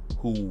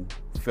who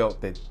felt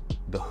that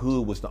the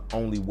hood was the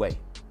only way.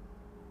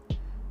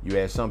 You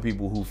had some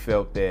people who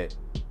felt that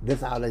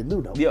that's all they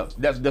knew though. Yeah,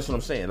 that's what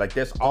I'm saying. Like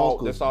that's all.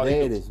 Uncles, that's all.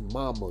 Daddies,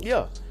 mamas.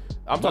 Yeah,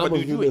 I'm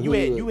talking about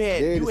you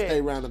had Daddy stay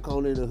around the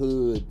corner in the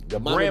hood. The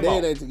mama and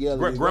dad ain't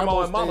together.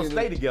 Grandma and mama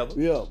stay together.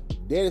 Yeah,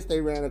 daddy stay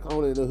around the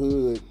corner in the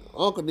hood.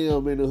 Uncle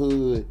them in the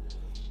hood.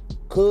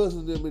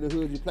 Cousins them in the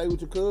hood. You play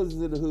with your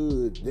cousins in the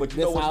hood. But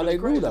you know what's really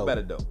crazy about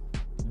it though?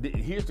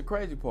 Here's the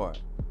crazy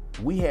part.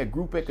 We had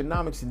group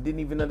economics and didn't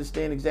even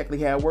understand exactly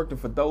how it worked.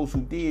 And for those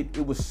who did,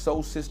 it was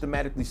so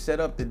systematically set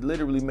up that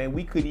literally, man,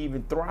 we couldn't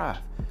even thrive.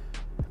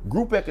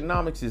 Group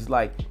economics is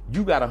like,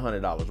 you got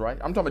 $100, right?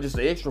 I'm talking about just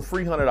the extra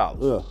free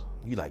 $100. Yeah.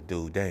 You like,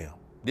 dude, damn,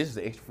 this is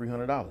the extra free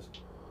 $100.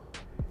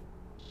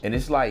 And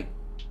it's like,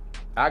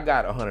 I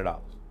got $100.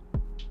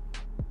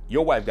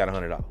 Your wife got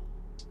 $100.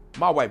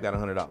 My wife got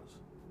 $100.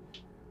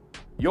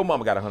 Your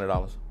mama got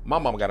 $100. My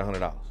mama got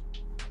 $100.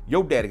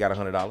 Your daddy got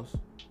 $100.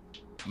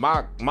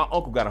 My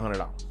uncle got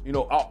 $100. You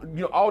know,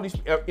 all these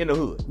in the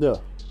hood. Yeah.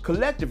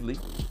 Collectively,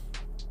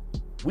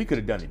 we could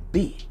have done it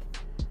big.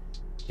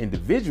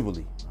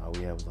 Individually, all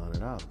we had was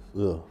 $100.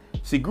 Yeah.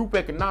 See, group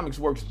economics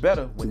works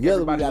better when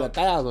together we everybody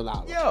got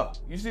 $1,000. Yeah,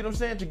 you see what I'm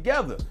saying?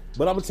 Together.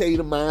 But I'm gonna tell you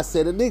the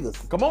mindset of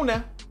niggas. Come on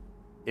now.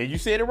 And you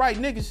said it right,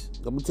 niggas.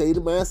 I'm gonna tell you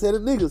the mindset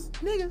of niggas.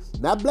 Niggas.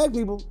 Not black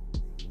people.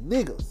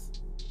 Niggas.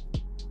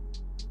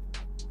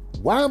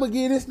 Why I'm gonna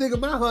give this nigga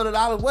my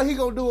 $100? What he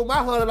gonna do with my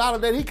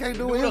 $100 that he can't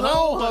do with his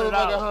own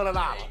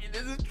 $100?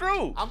 This is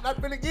true. I'm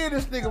not gonna give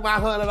this nigga my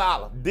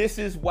 $100. This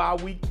is why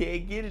we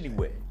can't get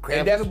anywhere.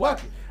 And that's why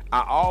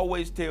I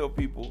always tell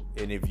people,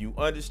 and if you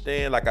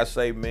understand, like I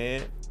say,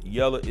 man,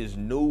 Yella is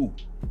new,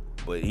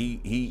 but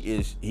he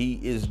is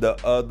the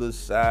other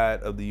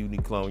side of the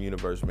Unique Clone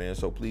universe, man.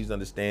 So please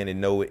understand and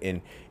know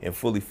it and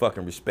fully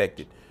fucking respect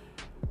it.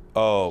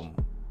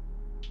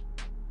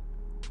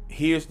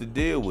 Here's the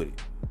deal with it.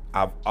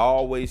 I've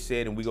always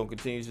said, and we're gonna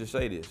continue to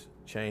say this: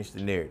 change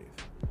the narrative.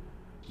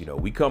 You know,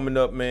 we coming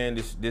up, man.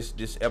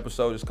 This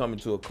episode is coming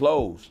to a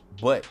close,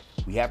 but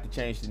we have to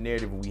change the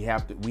narrative, and we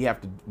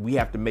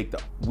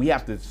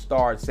have to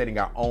start setting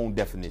our own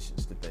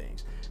definitions to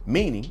things.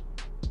 Meaning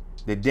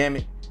that, damn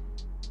it,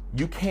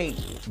 you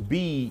can't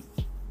be,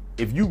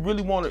 if we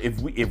really want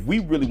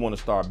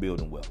to start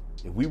building wealth,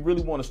 if we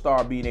really want to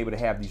start being able to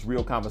have these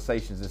real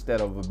conversations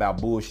instead of about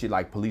bullshit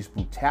like police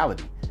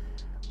brutality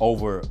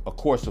over a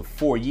course of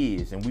 4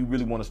 years, and we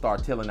really want to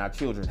start telling our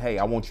children, hey,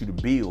 I want you to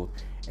build,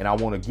 and I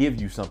want to give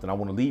you something, I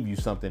want to leave you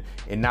something,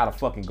 and not a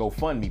fucking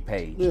GoFundMe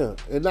page. Yeah,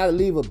 and not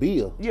leave a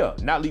bill. Yeah,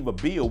 not leave a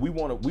bill. We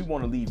want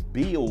to leave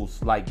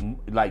bills like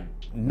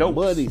notes.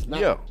 Monies,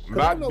 not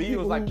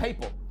bills like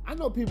paper. I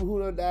know people who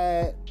done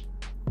died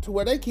to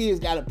where their kids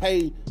gotta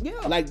pay. Yeah,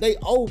 like they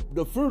owe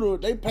the funeral.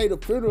 They pay the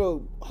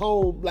funeral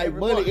home like every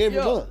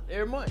month.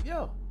 Every month.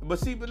 Yeah.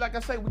 But like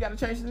I say, we got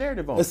to change the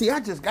narrative on it. But see, I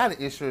just got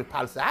an insurance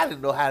policy. I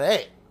didn't know how to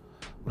act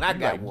when I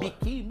got one.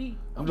 You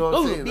know what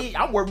I'm saying?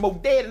 I'm worth more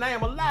dead than I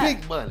am alive.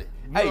 Big money.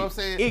 You know what I'm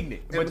saying?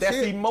 Ignorant. But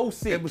that's the most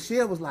sick. And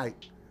Michelle was like,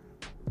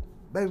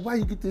 baby, why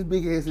you get this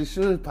big ass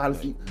insurance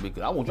policy?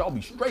 Because I want y'all to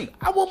be straight.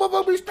 I want my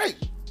mother to be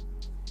straight.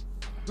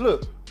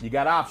 Look. You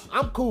got options.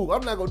 I'm cool.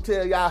 I'm not going to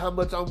tell y'all how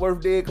much I'm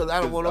worth dead because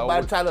I don't want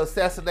nobody trying to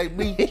assassinate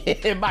me.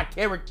 And my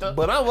character.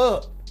 But I'm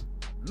up.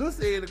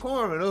 Lucy and the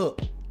coroner up.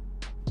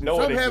 No,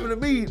 something happened to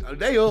me,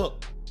 they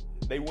up.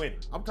 They win.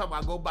 I'm talking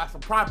about go buy some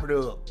property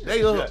up.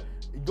 They up.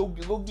 Yeah.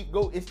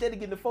 Go. Instead of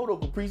getting the photo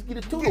caprice, get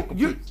a tuto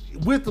caprice.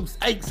 With them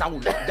stakes on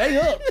it. They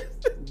up.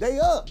 They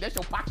up. That's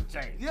your pocket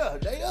change. Yeah,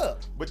 they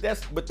up. But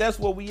that's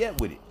where we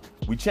at with it.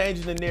 We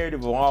changing the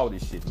narrative of all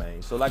this shit,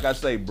 man. So like I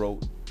say, bro,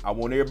 I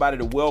want everybody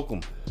to welcome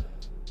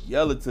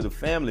Yella to the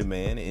family,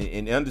 man,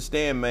 and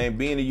understand, man,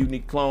 being a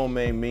unique clone,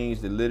 man,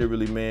 means that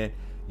literally, man,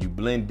 you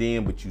blend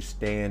in, but you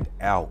stand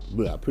out.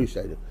 Yeah, I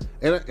appreciate it.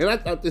 And I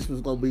thought this was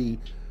gonna be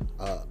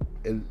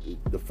in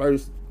the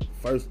first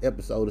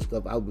episode of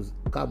stuff. I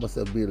caught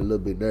myself being a little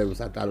bit nervous.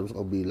 I thought it was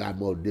gonna be a lot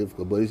more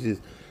difficult, but it's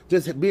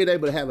just being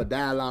able to have a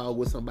dialogue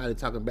with somebody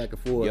talking back and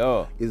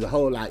forth is a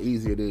whole lot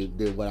easier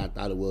than what I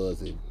thought it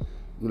was. And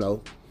you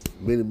know,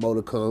 many more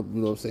to come.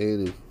 You know what I'm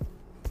saying? And,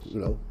 you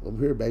know, I'm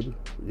here, baby.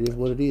 It is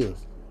what it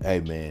is.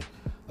 Hey, man.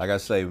 Like I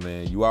say,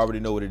 man, you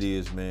already know what it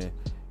is, man.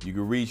 You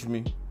can reach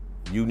me.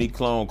 Unique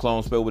Clone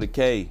spelled with a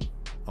K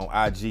on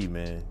IG,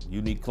 man.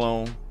 Unique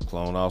Clone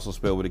also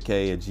spelled with a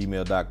K at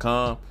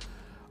gmail.com.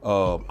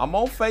 I'm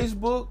on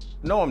Facebook.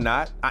 No, I'm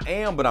not. I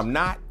am, but I'm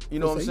not. You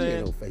know what I'm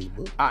saying? On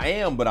Facebook. I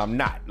am, but I'm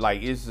not.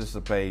 Like, it's just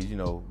a page, you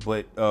know.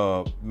 But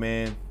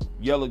man,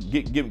 Yella,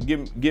 give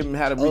him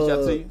how to reach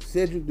out to you.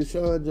 Cedric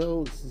Deshaun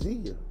Jones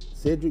Sr.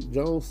 Cedric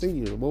Jones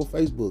Sr. I'm on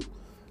Facebook.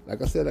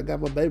 like I said, I got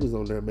my babies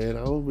on there, man.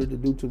 I don't really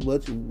do too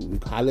much. You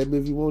holler at me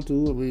if you want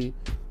to. I mean,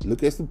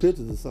 look at some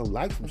pictures or something,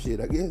 like some shit,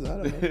 I guess.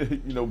 I don't know.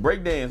 You know,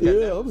 breakdance.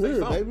 Yeah, I'm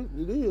here, baby.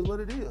 It is what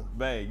it is.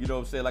 Man, you know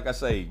what I'm saying? Like I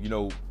say, you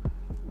know,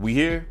 we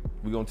here.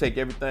 We're gonna take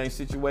everything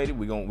situated.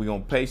 We're gonna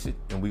pace it,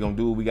 and we're gonna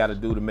do what we gotta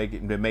do to make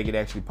it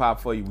actually pop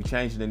for you. We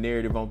changing the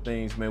narrative on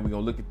things, man. We're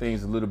gonna look at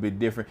things a little bit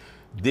different.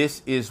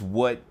 This is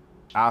what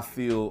I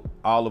feel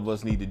all of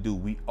us need to do.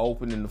 We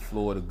opening the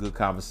floor to good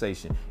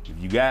conversation.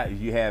 If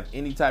you have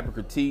any type of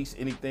critiques,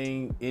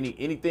 anything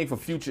for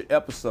future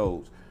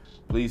episodes,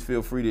 please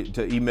feel free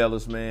to email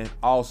us, man.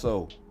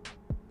 Also,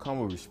 come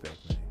with respect,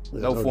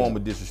 man. No form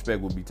of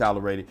disrespect will be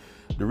tolerated.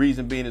 The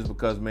reason being is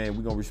because, man,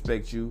 we're gonna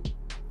respect you.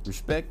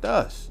 Respect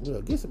us. Yeah,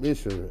 get some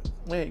insurance.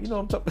 Man, you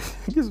know what I'm talking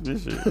about. Get some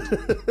insurance.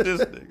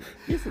 This nigga.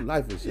 Get some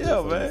life insurance.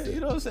 Yeah, man. You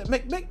know what I'm saying?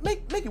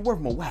 Make it worth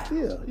my while.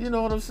 Yeah. You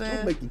know what I'm saying?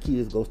 Don't make your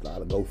kids go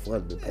start a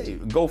GoFundMe page. Hey,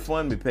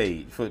 GoFundMe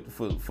page for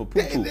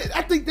poo-poo.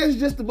 I think that's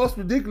just the most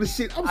ridiculous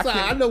shit. I'm sorry.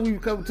 I know we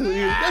come to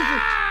it.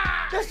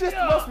 That's just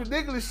the most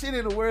ridiculous shit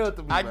in the world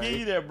to me, I man. give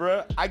you that,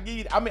 bro. I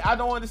mean, I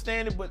don't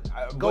understand it, but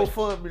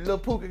GoFundMe, Lil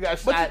Pooka got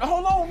shot.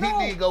 Hold on, no.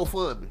 He need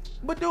GoFundMe.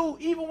 But dude,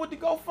 even with the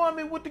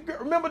GoFundMe, with the girl,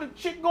 remember the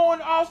chick going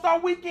to All-Star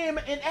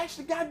Weekend and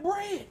actually got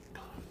bread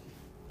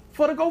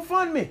for the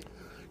GoFundMe.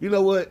 You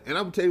know what? And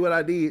I'm gonna tell you what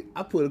I did.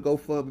 I put a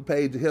GoFundMe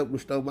page to help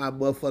restore my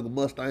motherfucking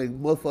Mustang.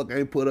 Motherfucker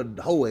ain't put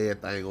a whole ass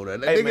thing on there.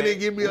 That nigga didn't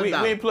give me a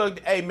dollar. We ain't plugged.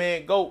 Hey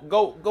man, go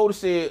to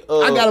said.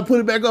 I gotta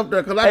put it back up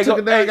there because I took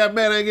it down and got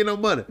mad. I ain't get no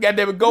money.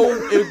 Goddamn it,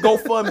 go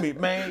fund me,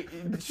 man.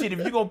 Shit, if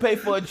you gonna pay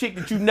for a chick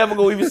that you never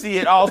gonna even see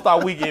at All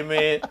Star Weekend,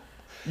 man,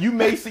 you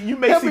may see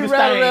the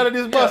stain. Out of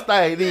this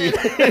Mustang, then.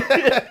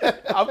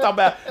 I'm talking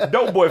about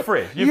Dope Boy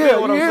Fresh. You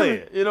feel what I'm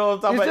saying? You know what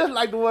I'm talking about? It's just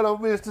like the one on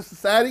Mr.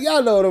 Society.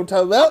 Y'all know what I'm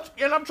talking about.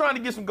 And I'm trying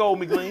to get some gold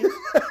McLean.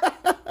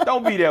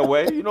 Don't be that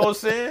way. You know what I'm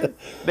saying?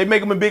 They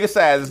make them in bigger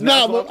sizes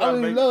now. No, but I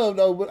mean, love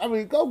though. But I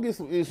mean, go get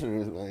some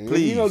insurance, man.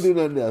 Please. You don't do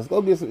nothing else. Go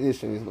get some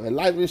insurance, man.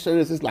 Life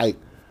insurance is like,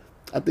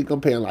 I think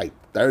I'm paying like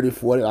 $30,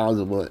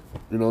 $40 a month.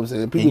 You know what I'm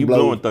saying? People and you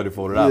blowing $30,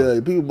 $40.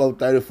 Yeah, people blow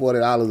 $30,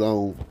 $40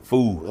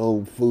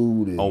 on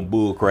food, and on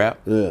bull crap.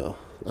 Yeah.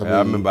 I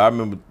remember.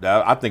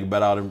 I think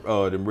about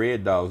all them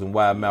Red Dogs and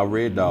Wild Mouth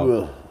Red Dogs.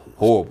 Yeah.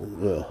 Horrible.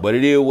 Yeah. But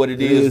it is what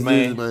it is,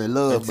 man.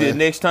 Love, Until man.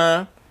 next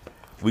time,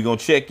 we gonna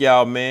check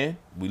y'all, man.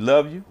 We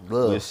love you.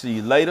 Love. We'll see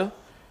you later.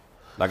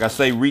 Like I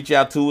say, reach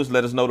out to us.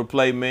 Let us know to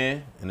play,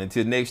 man. And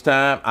until next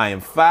time, I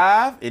am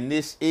 5, and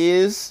this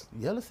is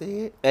Yellow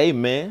said. Hey,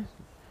 man,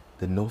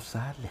 the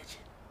Northside Legend.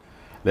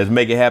 Let's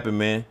make it happen,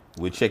 man.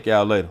 We'll check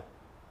y'all later.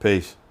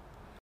 Peace.